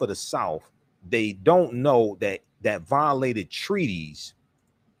behalf of the South, they don't know that violated treaties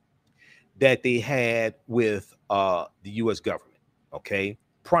that they had with the U.S. government. Okay.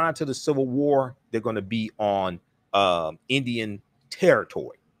 Prior to the Civil War, they're going to be on Indian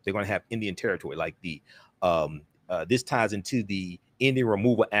territory. They're going to have Indian territory, like the this ties into the Indian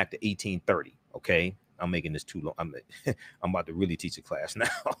Removal Act of 1830. Okay, I'm making this too long. I'm about to really teach a class now.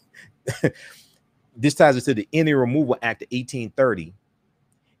 This ties into the Indian Removal Act of 1830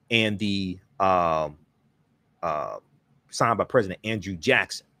 and the signed by President Andrew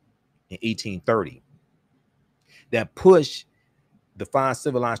Jackson in 1830 that pushed the 5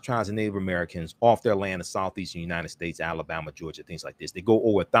 civilized tribes of Native Americans off their land in southeastern United States, Alabama, Georgia, things like this. They go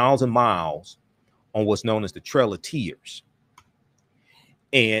over 1,000 miles on what's known as the Trail of Tears.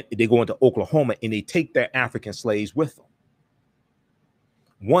 And they go into Oklahoma and they take their African slaves with them.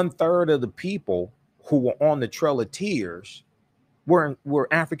 1/3 of the people who were on the Trail of Tears were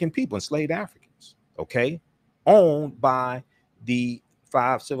African people, enslaved Africans, okay, owned by the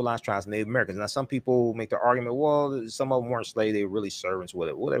 5 civilized tribes of Native Americans. Now, some people make the argument, well, some of them weren't slaves, they were really servants,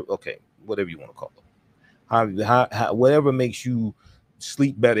 whatever. Okay, whatever you want to call them. How, whatever makes you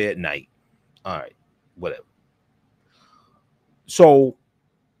sleep better at night. All right, whatever. So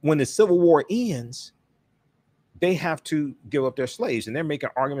when the Civil War ends, they have to give up their slaves, and they're making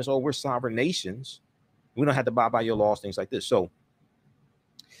arguments, oh, we're sovereign nations. We don't have to abide by your laws, things like this. So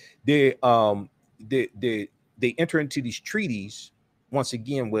they enter into these treaties once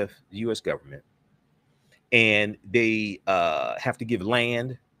again with the U.S. government, and they have to give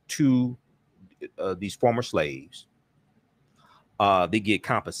land to these former slaves. They get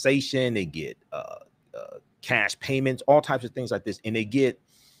compensation, they get cash payments, all types of things like this, and they get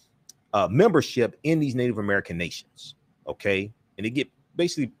membership in these Native American nations. Okay, and they get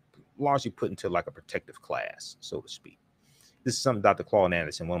basically largely put into like a protective class, so to speak. This is something Dr. Claude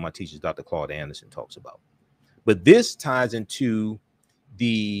Anderson, one of my teachers, Dr. Claude Anderson, talks about. But this ties into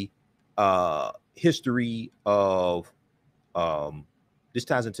the history of Tulsa,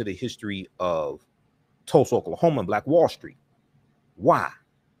 Oklahoma, and Black Wall Street. Why?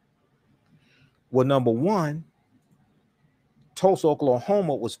 Well, number one, Tulsa,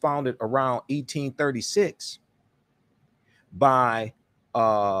 Oklahoma was founded around 1836 by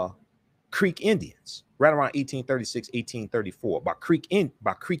Creek Indians, right around 1836, 1834, by Creek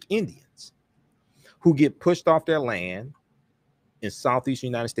Indians who get pushed off their land in southeastern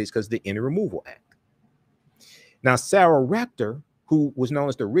United States because of the Indian Removal Act. Now, Sarah Rector, who was known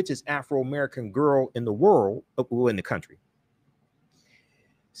as the richest Afro-American girl in the world, in the country,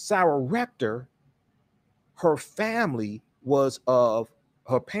 Sarah Rector, her family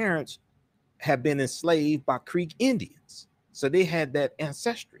her parents had been enslaved by Creek Indians. So they had that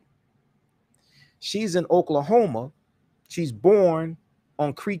ancestry. She's in Oklahoma. She's born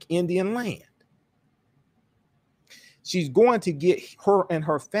on Creek Indian land. She's going to get, her and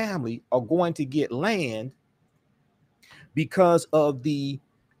her family are going to get land because of the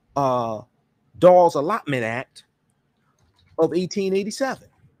Dawes Allotment Act of 1887,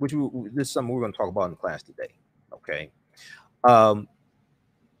 which this is something we're going to talk about in class today. Okay.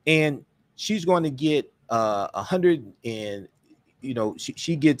 And she's going to get 100 and,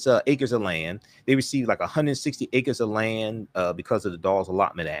 she gets acres of land. They receive like 160 acres of land because of the Dawes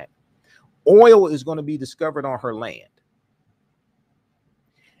Allotment Act. Oil is going to be discovered on her land.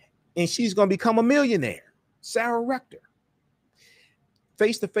 And she's going to become a millionaire. Sarah Rector.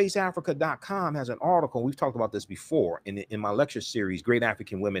 Face2faceafrica.com has an article. We've talked about this before in my lecture series, Great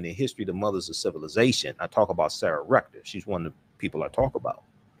African Women in History, the Mothers of Civilization. I talk about Sarah Rector. She's one of the people I talk about.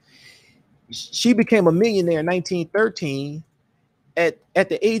 She became a millionaire in 1913 at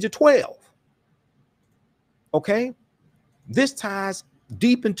the age of 12. Okay, this ties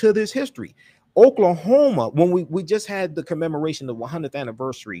deep into this history. Oklahoma, when we just had the commemoration of the 100th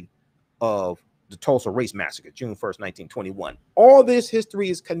anniversary of the Tulsa Race Massacre, June 1st, 1921. All this history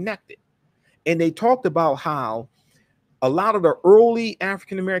is connected. And they talked about how a lot of the early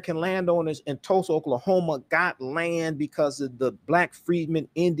African-American landowners in Tulsa, Oklahoma got land because of the Black Freedmen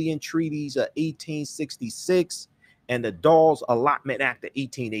Indian Treaties of 1866 and the Dawes Allotment Act of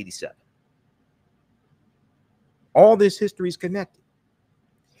 1887. All this history is connected.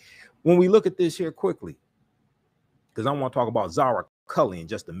 When we look at this here quickly, because I want to talk about Zara Cully in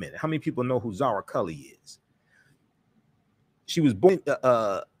just a minute. How many people know who Zara Cully is? She was born,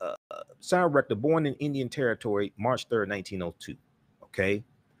 Sarah Rector, born in Indian Territory, March 3rd, 1902. Okay.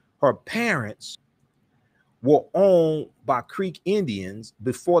 Her parents were owned by Creek Indians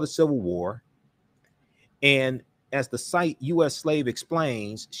before the Civil War. And as the site U.S. Slave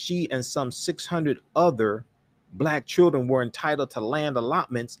explains, she and some 600 other Black children were entitled to land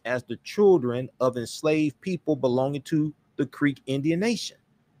allotments as the children of enslaved people belonging to the Creek Indian Nation.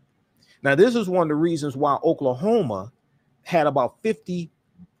 Now, this is one of the reasons why Oklahoma had about 50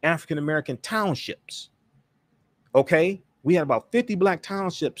 African-American townships. Okay, we had about 50 Black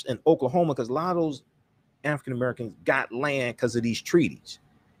townships in Oklahoma because a lot of those African-Americans got land because of these treaties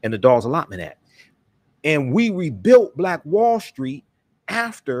and the Dawes Allotment Act. And we rebuilt Black Wall Street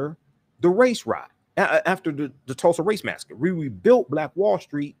after the race riot, after the Tulsa Race Massacre. We rebuilt Black Wall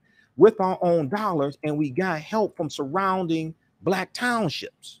Street with our own dollars, and we got help from surrounding Black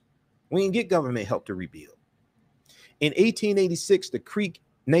townships. We didn't get government help to rebuild. In 1886, the Creek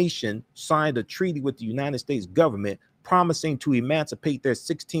Nation signed a treaty with the United States government promising to emancipate their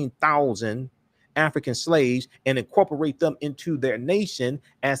 16,000 African slaves and incorporate them into their nation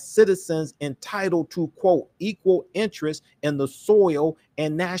as citizens entitled to, quote, equal interest in the soil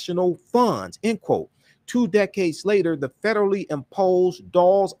and national funds, end quote. 2 decades later, the federally imposed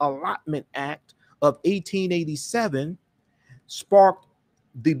Dawes Allotment Act of 1887 sparked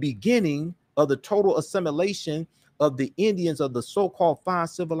the beginning of the total assimilation of the Indians of the so-called 5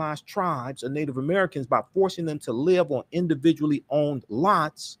 civilized tribes of Native Americans by forcing them to live on individually owned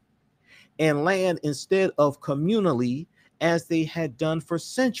lots and land instead of communally, as they had done for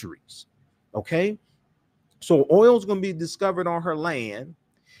centuries. Okay, so oil is going to be discovered on her land.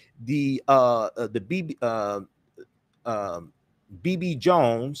 The BB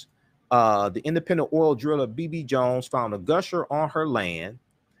Jones, the independent oil driller BB Jones, found a gusher on her land,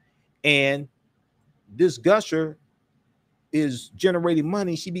 and this gusher is generating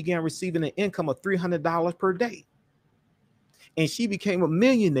money. She began receiving an income of $300 per day. And she became a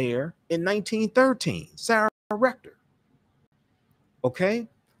millionaire in 1913, Sarah Rector. Okay?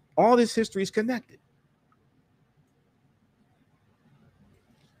 All this history is connected.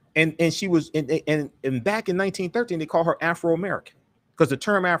 And she was, and back in 1913, they call her Afro-American, because the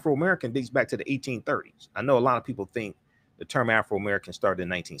term Afro-American dates back to the 1830s. I know a lot of people think the term Afro-American started in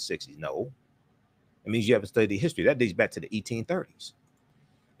 1960s. No. It means you haven't studied the history. That dates back to the 1830s.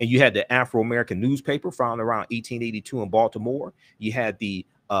 And you had the Afro-American newspaper founded around 1882 in Baltimore. You had the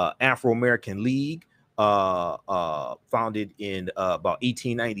Afro-American League founded in about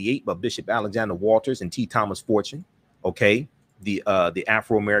 1898 by Bishop Alexander Walters and T. Thomas Fortune. Okay, the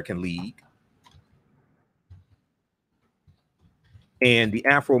Afro-American League. And the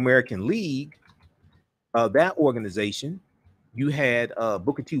Afro-American League, that organization, you had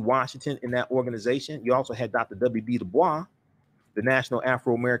Booker T. Washington in that organization. You also had Dr. W.B. Du Bois, the National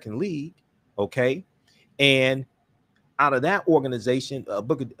Afro-American League, okay? And out of that organization,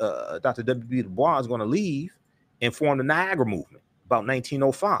 Dr. W.B. Du Bois is going to leave and form the Niagara Movement about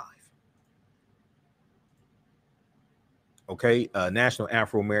 1905. Okay, National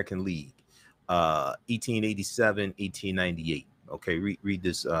Afro-American League, 1887, 1898. Okay, read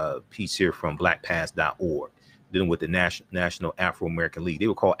this piece here from blackpast.org, dealing with the National Afro-American League. They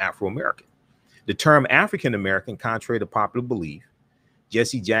were called Afro-American. The term African-American, contrary to popular belief,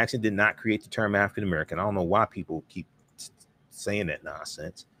 Jesse Jackson did not create the term African-American. I don't know why people keep saying that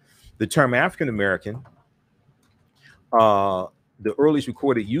nonsense. The term African-American, the earliest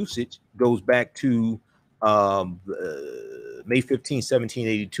recorded usage goes back to May 15,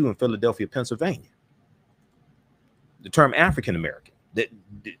 1782 in Philadelphia, Pennsylvania. The term African-American.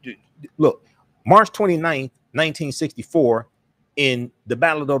 Look, March 29th, 1964, in the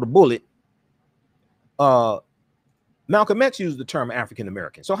Battle of the Bullet, Malcolm X used the term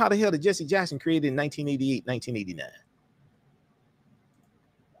African-American. So how the hell did Jesse Jackson create it in 1988,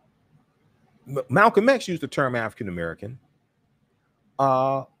 1989? Malcolm X used the term African-American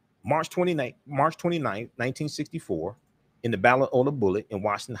March 29th, 1964, in the Battle of the Bullet in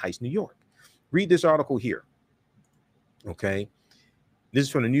Washington Heights, New York. Read this article here. Okay. This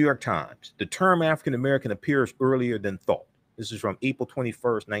is from the New York Times. The term African-American appears earlier than thought. This is from April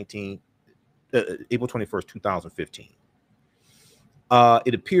 21st, 2015.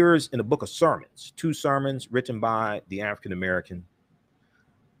 It appears in a book of sermons, 2 sermons written by the African-American,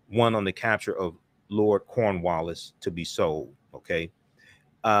 one on the capture of Lord Cornwallis to be sold. Okay.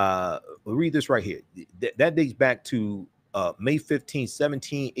 We'll read this right here. That dates back to May 15,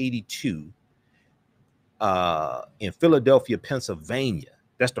 1782, in Philadelphia, Pennsylvania.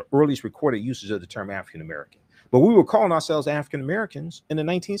 That's the earliest recorded usage of the term African-American. But we were calling ourselves African-Americans in the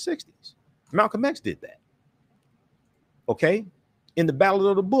 1960s. Malcolm X did that. Okay, in the Battle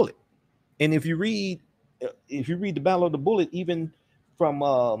of the Bullet. And if you read the Battle of the Bullet, even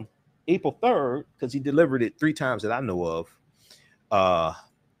from April 3rd, because he delivered it 3 times that I know of,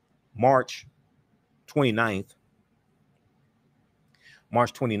 March 29th,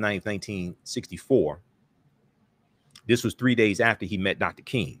 1964. This was 3 days after he met Dr.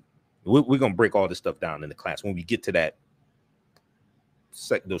 King. We're going to break all this stuff down in the class when we get to that,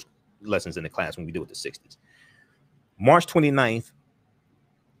 those lessons in the class when we deal with the 60s. March 26,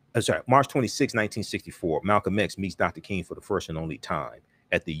 1964, Malcolm X meets Dr. King for the first and only time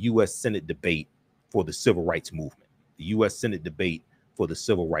at the U.S. Senate debate for the Civil Rights Movement. The U.S. Senate debate for the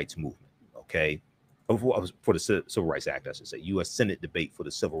Civil Rights Movement, okay? For the Civil Rights Act, I should say. U.S. Senate debate for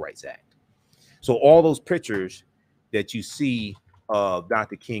the Civil Rights Act. So all those pictures that you see of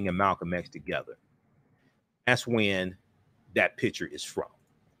Dr. King and Malcolm X together, that's when that picture is from,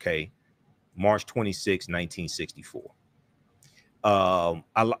 okay? March 26, 1964. I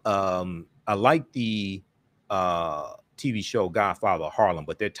like the TV show Godfather of Harlem,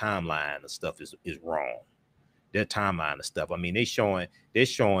 but their timeline of stuff is wrong. Their timeline of stuff. I mean, they're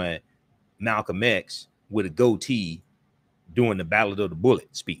showing Malcolm X with a goatee doing the Battle of the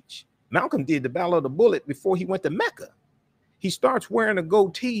Bullet speech. Malcolm did the Battle of the Bullet before he went to Mecca. He starts wearing a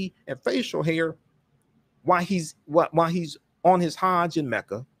goatee and facial hair while he's on his Hajj in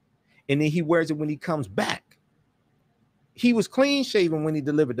Mecca, and then he wears it when he comes back. He was clean shaven when he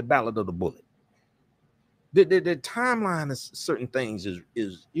delivered the Battle of the Bullet. The timeline of certain things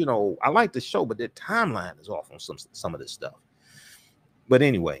is you know, I like the show, but their timeline is off on some of this stuff. But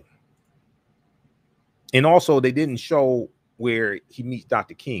anyway, and also they didn't show where he meets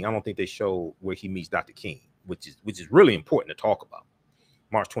Dr. King. I don't think they show where he meets Dr. King, which is really important to talk about.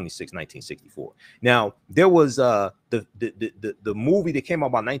 March 26, 1964. Now, there was the movie that came out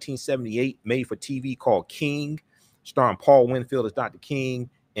about 1978, made for TV, called King, starring Paul Winfield as Dr. King,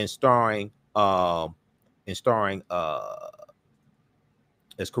 and starring as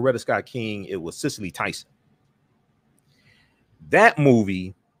Coretta Scott King, it was Cicely Tyson. That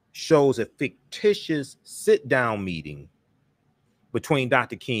movie shows a fictitious sit-down meeting between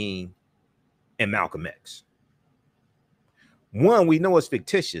Dr. King and Malcolm X. One, we know it's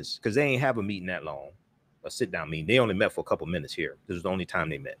fictitious because they ain't have a meeting that long, a sit-down meeting. They only met for a couple minutes here. This was the only time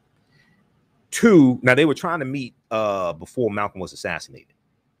they met. Two, now they were trying to meet before Malcolm was assassinated.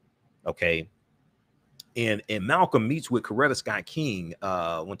 Okay. And Malcolm meets with Coretta Scott King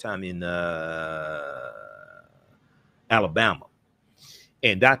one time in Alabama.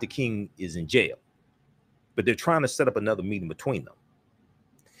 And Dr. King is in jail. But they're trying to set up another meeting between them.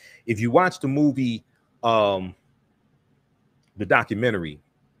 If you watch the movie, the documentary,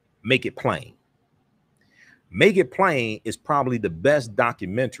 Make It Plain. Make It Plain is probably the best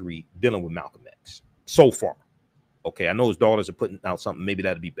documentary dealing with Malcolm X so far. Okay, I know his daughters are putting out something. Maybe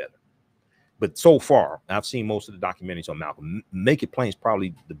that'll be better. But so far, I've seen most of the documentaries on Malcolm. Make It Plain is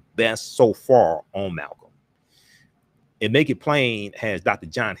probably the best so far on Malcolm. And Make It Plain has Dr.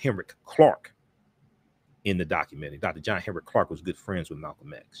 John Henrik Clarke in the documentary. Dr. John Henrik Clarke was good friends with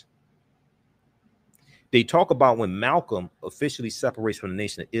Malcolm X. They talk about when Malcolm officially separates from the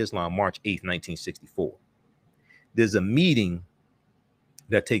Nation of Islam, March 8th, 1964. There's a meeting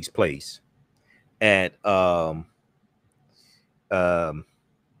that takes place at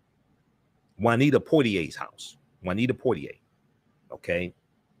Juanita Portier's house. Juanita Portier. Okay.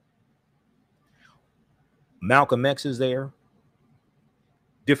 Malcolm X is there.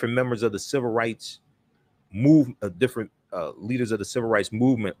 Different members of the civil rights movement, different leaders of the civil rights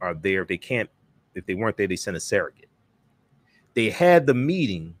movement are there. They can't, if they weren't there, they sent a surrogate. They had the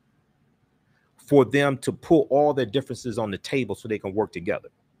meeting for them to put all their differences on the table so they can work together.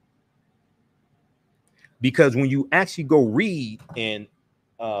 Because when you actually go read in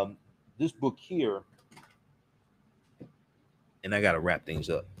this book here, and I got to wrap things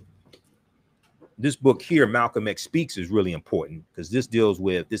up. This book here, Malcolm X Speaks, is really important because this deals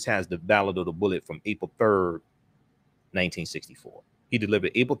with, this has the Ballad of the Bullet from April 3rd, 1964. He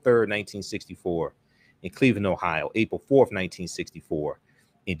delivered April 3rd, 1964 in Cleveland, Ohio, April 4th, 1964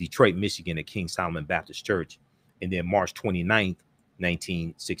 in Detroit, Michigan at King Solomon Baptist Church, and then March 29th,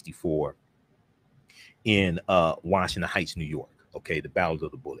 1964 in Washington Heights, New York. Okay, the Ballad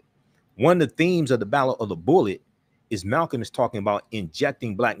of the Bullet. One of the themes of the Ballad of the Bullet is Malcolm is talking about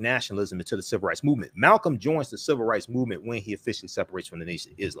injecting Black nationalism into the civil rights movement. Malcolm joins the civil rights movement when he officially separates from the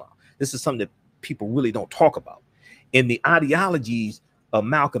Nation of Islam. This is something that people really don't talk about. And the ideologies of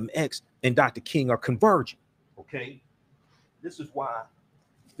Malcolm X and Dr. King are converging. Okay, this is why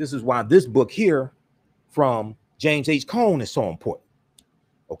this book here from James H. Cone is so important.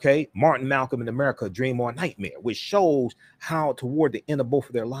 Okay, Martin, Malcolm in America, Dream or Nightmare, which shows how toward the end of both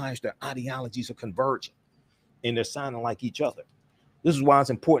of their lives, their ideologies are converging and they're sounding like each other. This is why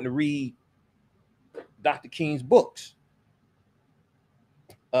it's important to read Dr. King's books.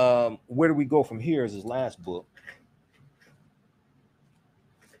 Where do we go from here is his last book.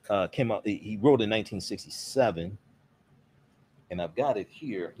 Came out, he wrote in 1967. And I've got it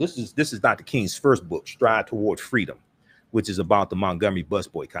here. This is Dr. King's first book, Stride Toward Freedom, which is about the Montgomery bus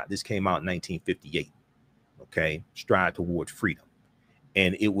boycott. This came out in 1958. Okay, Stride Toward Freedom.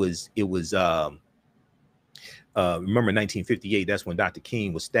 And it was remember 1958, that's when Dr.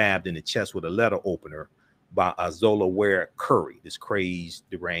 King was stabbed in the chest with a letter opener by Azola Ware Curry, this crazed,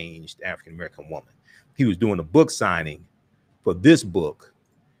 deranged African-American woman. He was doing a book signing for this book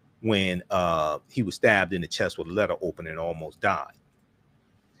when he was stabbed in the chest with a letter opener and almost died.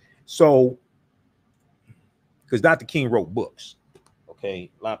 So, because Dr. King wrote books, okay?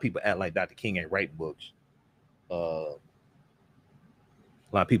 A lot of people act like Dr. King ain't write books. A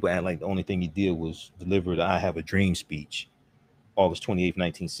lot of people act like the only thing he did was deliver the I Have a Dream speech, August 28th,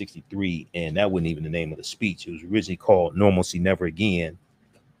 1963, and that wasn't even the name of the speech. It was originally called Normalcy Never Again.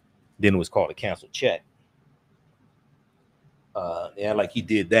 Then it was called A Canceled Check. They act like he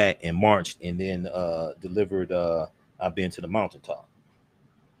did that and marched and then delivered I've Been to the Mountaintop.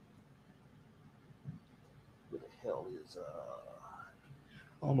 Where the hell is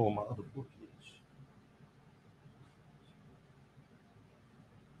I don't know what my other book is.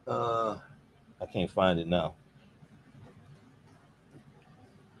 I can't find it now.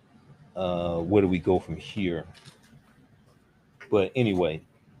 Where do we go from here? But anyway,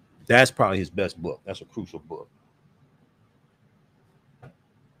 that's probably his best book. That's a crucial book.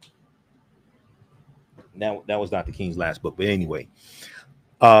 Now, that was Dr. King's last book. But anyway,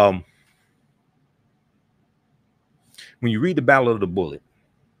 Um, when you read the Battle of the Bullet,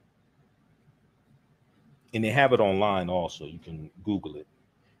 and they have it online also, you can Google it.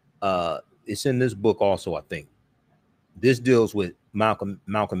 It's in this book also, I think. This deals with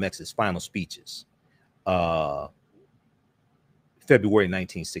Malcolm X's final speeches. February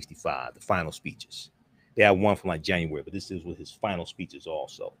 1965, the final speeches. They have one from like January, but this is with his final speeches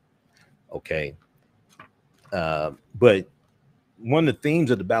also. Okay. But one of the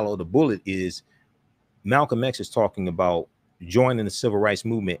themes of the Battle of the Bullet is Malcolm X is talking about joining the civil rights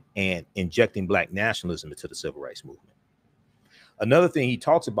movement and injecting Black nationalism into the civil rights movement. Another thing he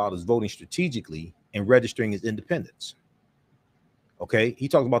talks about is voting strategically and registering his independence. Okay. He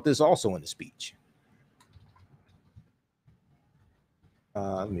talks about this also in the speech.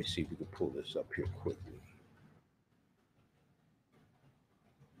 Let me see if we can pull this up here quickly.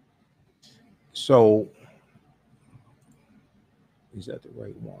 So, is that the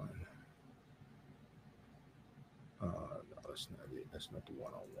right one? No, that's not it. That's not the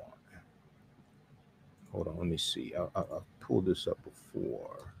one I want. Hold on, let me see. I pulled this up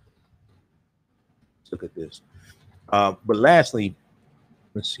before. Let's look at this. But lastly,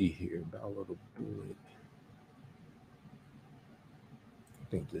 let's see here. Battle of the Bullet. I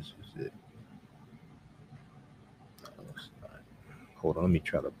think this is it. No, it's not. Hold on, let me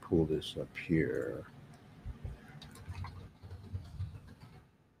try to pull this up here.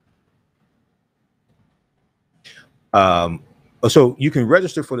 So you can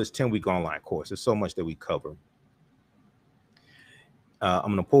register for this 10-week online course. There's so much that we cover. I'm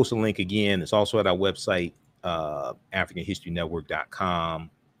going to post a link again. It's also at our website, AfricanHistoryNetwork.com.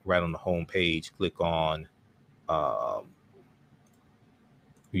 Right on the home page, click on,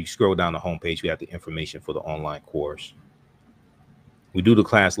 you scroll down the home page, we have the information for the online course. We do the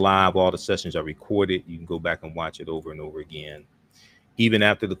class live. All the sessions are recorded. You can go back and watch it over and over again. Even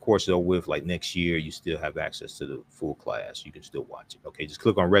after the course is over with, like next year, you still have access to the full class. You can still watch it. Okay, just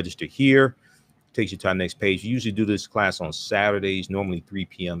click on register here. Takes you to our next page. We usually do this class on Saturdays, normally 3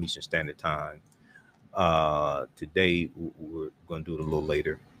 p.m. Eastern Standard Time. Today, we're going to do it a little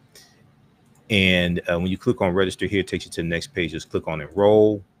later. And when you click on register here, it takes you to the next page. Just click on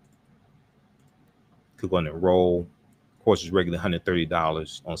enroll. Click on enroll. Course is regularly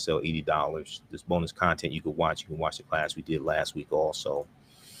 $130, on sale $80. This bonus content you can watch. You can watch the class we did last week also.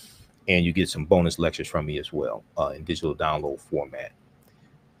 And you get some bonus lectures from me as well in digital download format.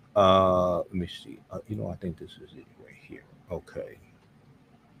 Let me see. You know, I think this is it right here. Okay.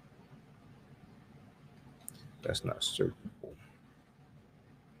 That's not searchable.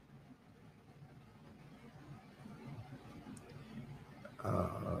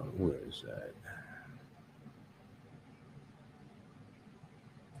 Where is that?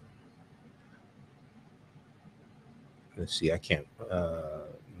 Let's see. I can't.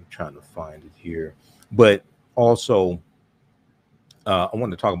 I'm trying to find it here. But also, I want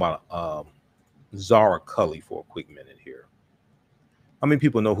to talk about Zara Cully for a quick minute here. How many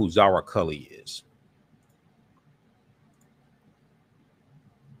people know who Zara Cully is?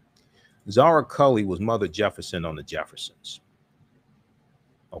 Zara Cully was Mother Jefferson on the Jeffersons.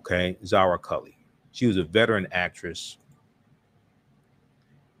 Okay, Zara Cully. She was a veteran actress.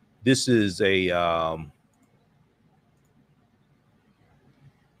 This is a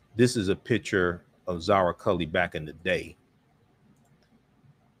picture of Zara Cully back in the day.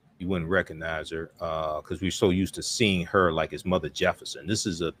 You wouldn't recognize her because we're so used to seeing her like as Mother Jefferson. This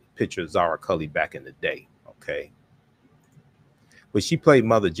is a picture of Zara Cully back in the day. Okay, but she played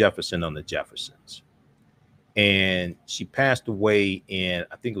Mother Jefferson on the Jeffersons. And she passed away in,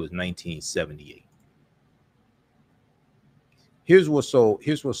 I think it was 1978. Here's what's so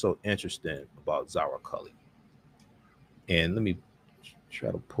interesting about Zara Cully. And let me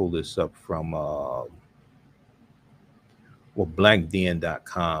try to pull this up from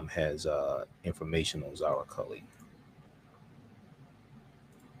blackden.com has information on Zara Cully.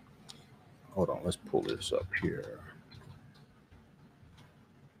 Hold on, let's pull this up here.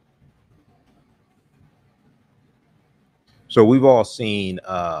 So we've all seen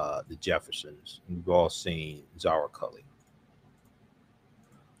the Jeffersons. We've all seen Zara Cully.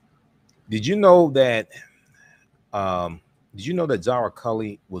 Did you know that Zara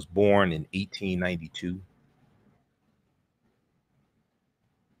Cully was born in 1892?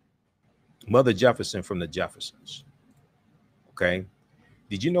 Mother Jefferson from the Jeffersons. Okay.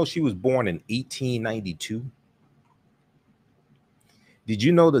 Did you know she was born in 1892? Did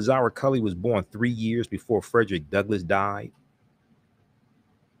you know that Zara Cully was born 3 years before Frederick Douglass died?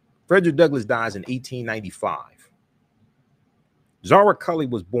 Frederick Douglass dies in 1895. Zara Cully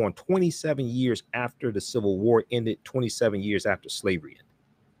was born 27 years after the Civil War ended, 27 years after slavery ended.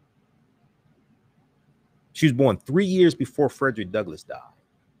 She was born 3 years before Frederick Douglass died.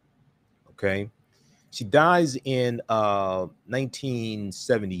 Okay. She dies in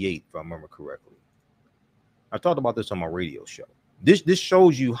 1978, if I remember correctly. I talked about this on my radio show. This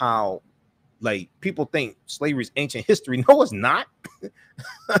shows you how, like, people think slavery is ancient history. No, it's not.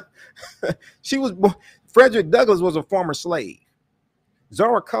 She was born. Frederick Douglass was a former slave.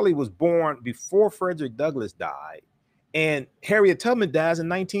 Zara Cully was born before Frederick Douglass died, and Harriet Tubman dies in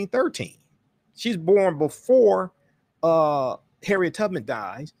 1913. She's born before Harriet Tubman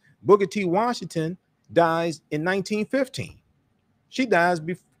dies. Booker T. Washington dies in 1915. She dies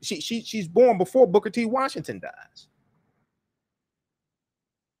before she's born before Booker T. Washington dies.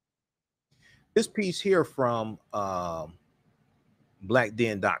 This piece here from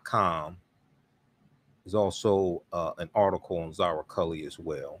blackden.com is also an article on Zara Cully as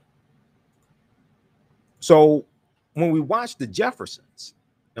well. So when we watch the Jeffersons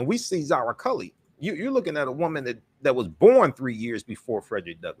and we see Zara Cully, you're looking at a woman that was born 3 years before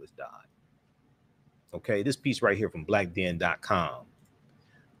Frederick Douglass died. Okay, this piece right here from blackden.com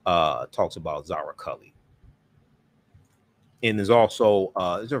talks about Zara Cully. And there's also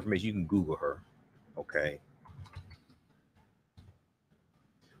there's information, you can Google her. Okay.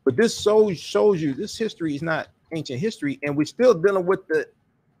 But this shows you this history is not ancient history, and we're still dealing with the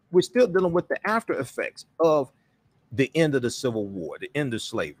after effects of the end of the Civil War, the end of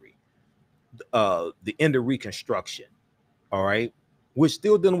slavery, the end of Reconstruction. All right, we're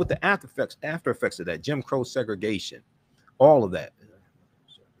still dealing with the after effects of that, Jim Crow, segregation, all of that.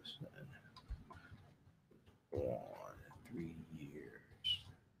 3 years.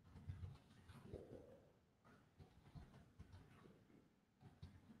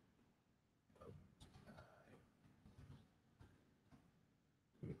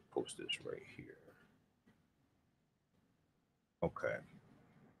 Let me post this right here. Okay.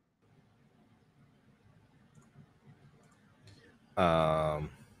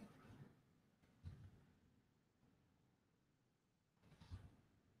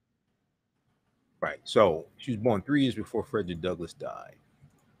 Right. So she was born 3 years before Frederick Douglass died.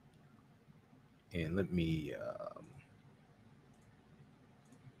 And let me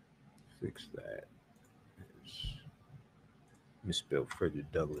fix that. Misspelled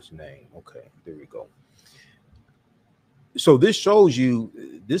Frederick Douglass' name. Okay, there we go. So this shows you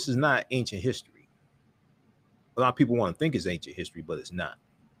this is not ancient history. A lot of people want to think it's ancient history, but it's not.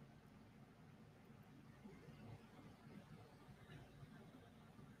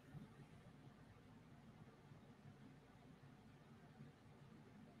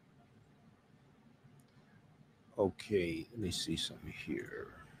 Okay, let me see something here.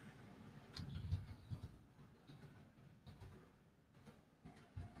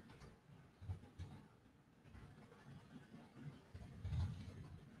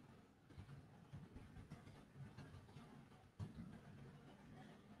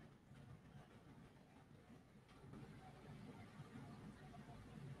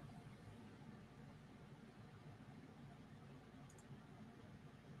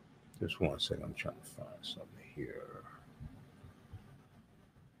 Just 1 second, I'm trying to find something here.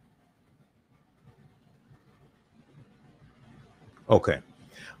 Okay.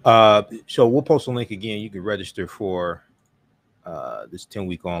 So we'll post a link again. You can register for this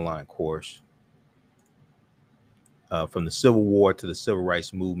 10-week online course. From the Civil War to the Civil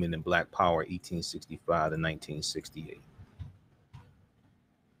Rights Movement and Black Power, 1865 to 1968.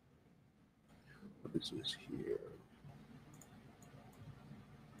 What is this here?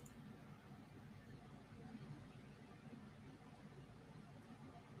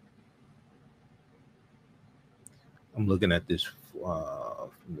 I'm looking at this from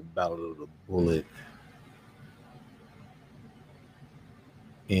the Battle of the Bullet.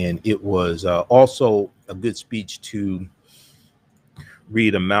 And it was also a good speech to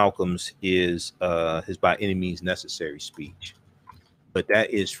read of Malcolm's is his By Any Means Necessary speech. But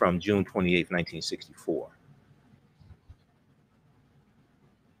that is from June 28th, 1964.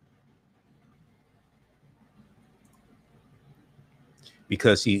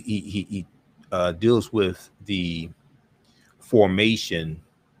 Because he deals with the formation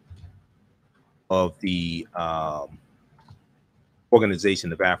of the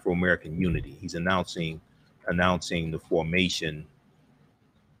Organization of Afro-American Unity. He's announcing the formation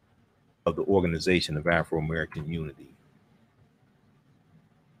of the Organization of Afro-American Unity.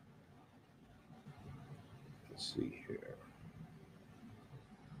 Let's see here.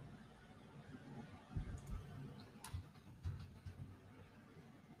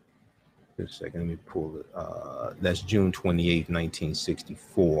 Just a second, let me pull it. That's June 28th,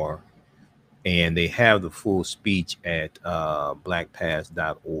 1964. And they have the full speech at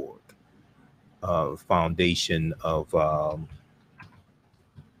blackpast.org. foundation of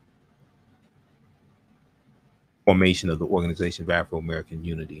formation of the Organization of Afro-American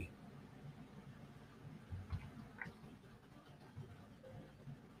Unity.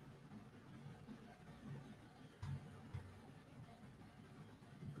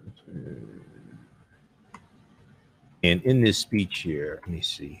 And in this speech here, let me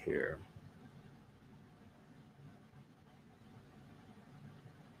see here.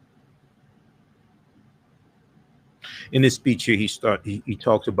 In this speech here, he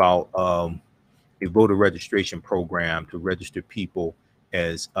talks about a voter registration program to register people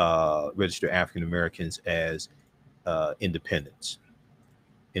as register African Americans as independent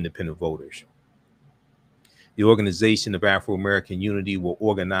voters. The Organization of Afro-American Unity will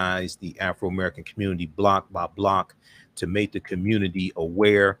organize the Afro-American community block by block to make the community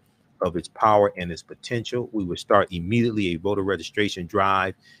aware of its power and its potential. We will start immediately a voter registration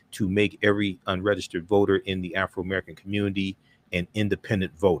drive to make every unregistered voter in the Afro-American community an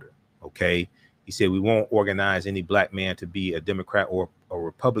independent voter. Okay. He said, we won't organize any black man to be a Democrat or a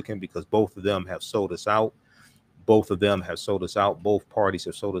Republican because both of them have sold us out. Both of them have sold us out. Both parties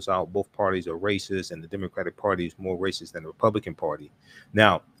have sold us out. Both parties are racist, and the Democratic Party is more racist than the Republican Party.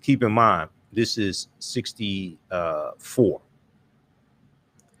 Now, keep in mind, this is 64.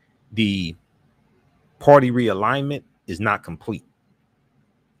 The party realignment is not complete.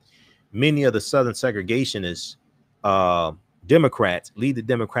 Many of the Southern segregationists, Democrats, lead the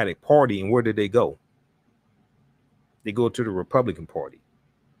Democratic Party, and where do they go? They go to the Republican Party.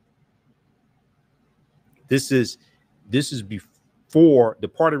 This is before the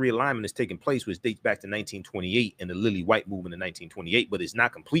party realignment is taking place, which dates back to 1928 and the Lily White movement in 1928, but it's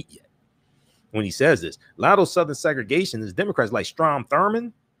not complete yet. When he says this, a lot of those Southern segregationists, Democrats like Strom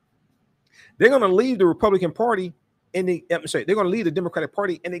Thurmond, they're going to leave the Republican Party and they're going to leave the Democratic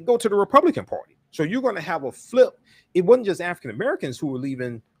Party and they go to the Republican Party. So you're going to have a flip. It wasn't just African Americans who were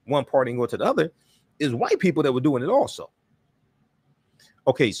leaving one party and go to the other. It's white people that were doing it also.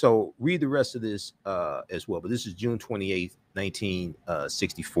 Okay, so read the rest of this as well. But this is June 28th,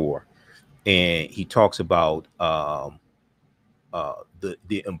 1964. And he talks about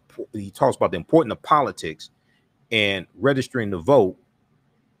he talks about the importance of politics and registering to vote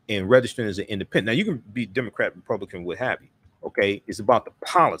and registering as an independent. Now, you can be Democrat, Republican, what have you. Okay, it's about the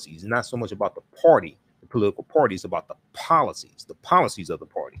policies, not so much about the party, the political party. It's about the policies of the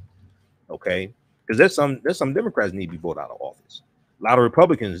party. Okay, because there's some Democrats need to be voted out of office. A lot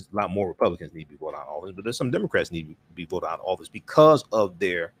more Republicans need to be voted out of office, but there's some Democrats need to be voted out of office because of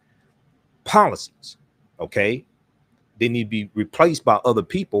their policies. Okay, they need to be replaced by other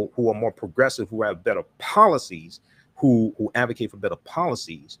people who are more progressive, who have better policies, who advocate for better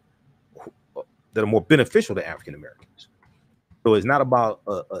policies that are more beneficial to African Americans. So it's not about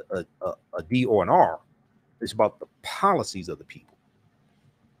a D or an R. It's about the policies of the people,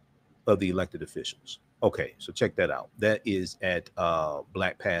 of the elected officials. Okay, so check that out. That is at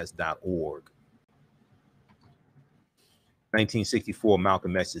blackpass.org. 1964,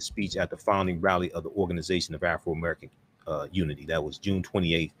 Malcolm X's speech at the founding rally of the Organization of Afro-American Unity. That was June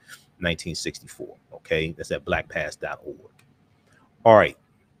 28th, 1964. Okay, that's at blackpass.org. All right.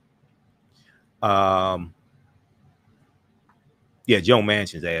 Yeah, Joe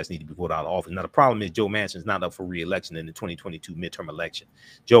Manchin's ass need to be voted out of office. Now, the problem is Joe Manchin's not up for re-election in the 2022 midterm election.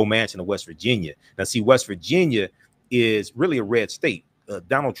 Joe Manchin of West Virginia. Now, see, West Virginia is really a red state.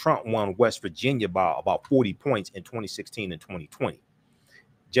 Donald Trump won West Virginia by about 40 points in 2016 and 2020.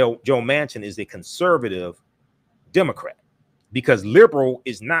 Joe Manchin is a conservative Democrat because liberal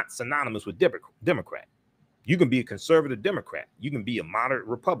is not synonymous with Democrat. You can be a conservative Democrat. You can be a moderate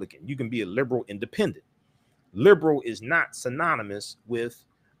Republican. You can be a liberal independent. Liberal is not synonymous with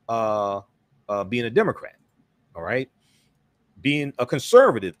being a Democrat. All right. Being a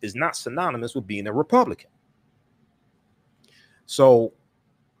conservative is not synonymous with being a Republican. So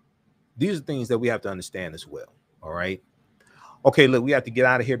these are things that we have to understand as well. All right. Okay, look, we have to get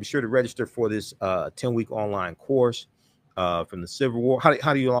out of here. Be sure to register for this 10-week online course from the Civil War.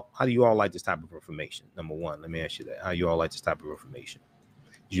 How do you all like this type of information? Number one, let me ask you that. How you all like this type of information?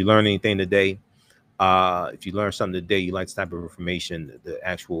 Did you learn anything today? If you learned something today, you like this type of information, the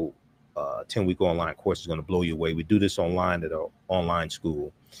actual 10-week online course is going to blow you away. We do this online at our online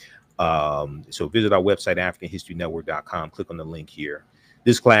school. So visit our website, AfricanHistoryNetwork.com. Click on the link here.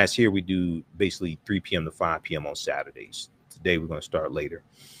 This class here, we do basically 3 p.m. to 5 p.m. on Saturdays. Today, we're going to start later.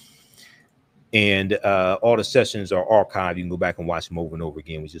 And all the sessions are archived. You can go back and watch them over and over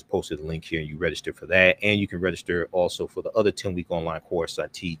again. We just posted a link here and you register for that. And you can register also for the other 10-week online course I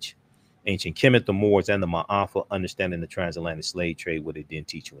teach. Ancient Kemet, the Moors, and the Ma'afa, understanding the transatlantic slave trade, what they didn't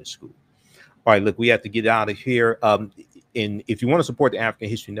teach you in school. All right, look, we have to get out of here. And if you want to support the African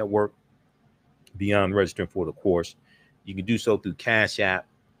History Network beyond registering for the course, you can do so through Cash App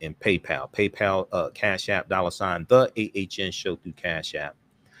and PayPal. PayPal, Cash App, $ the AHN show through Cash App.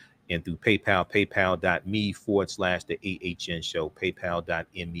 And through PayPal, paypal.me/the AHN show, paypal.me/the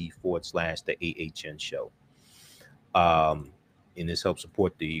AHN show. And this helps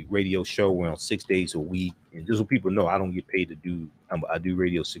support the radio show. We're on 6 days a week. And just so people know, I don't get paid to do, I do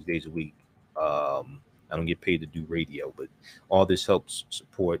radio 6 days a week. I don't get paid to do radio, but all this helps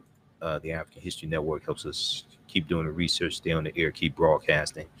support the African History Network, helps us keep doing the research, stay on the air, keep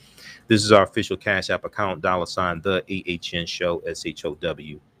broadcasting. This is our official Cash App account, $ the AHN show,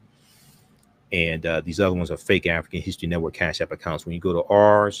 SHOW. And these other ones are fake African History Network Cash App accounts. When you go to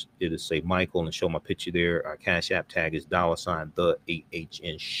ours, it'll say Michael and show my picture there. Our Cash App tag is $ the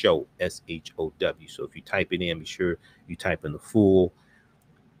AHN show, SHOW. So if you type it in, be sure you type in the full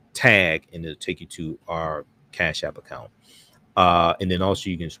tag and it'll take you to our Cash App account. And then also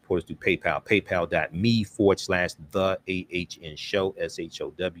you can support us through PayPal, paypal.me/the AHN show,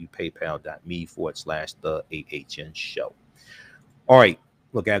 SHOW, paypal.me/the AHN show. All right.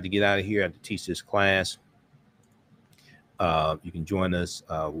 Look, I have to get out of here. I have to teach this class. You can join us.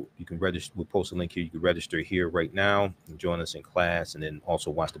 You can register. We'll post a link here. You can register here right now and join us in class, and then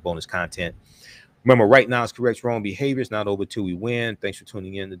also watch the bonus content. Remember, right now it's correct wrong behavior. It's not over till we win. Thanks for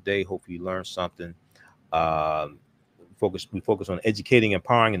tuning in today. Hopefully you learned something. We focus on educating,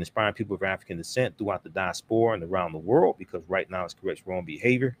 empowering, and inspiring people of African descent throughout the diaspora and around the world, because right now it's correct wrong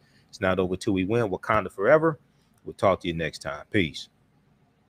behavior. It's not over till we win. Wakanda forever. We'll talk to you next time. Peace.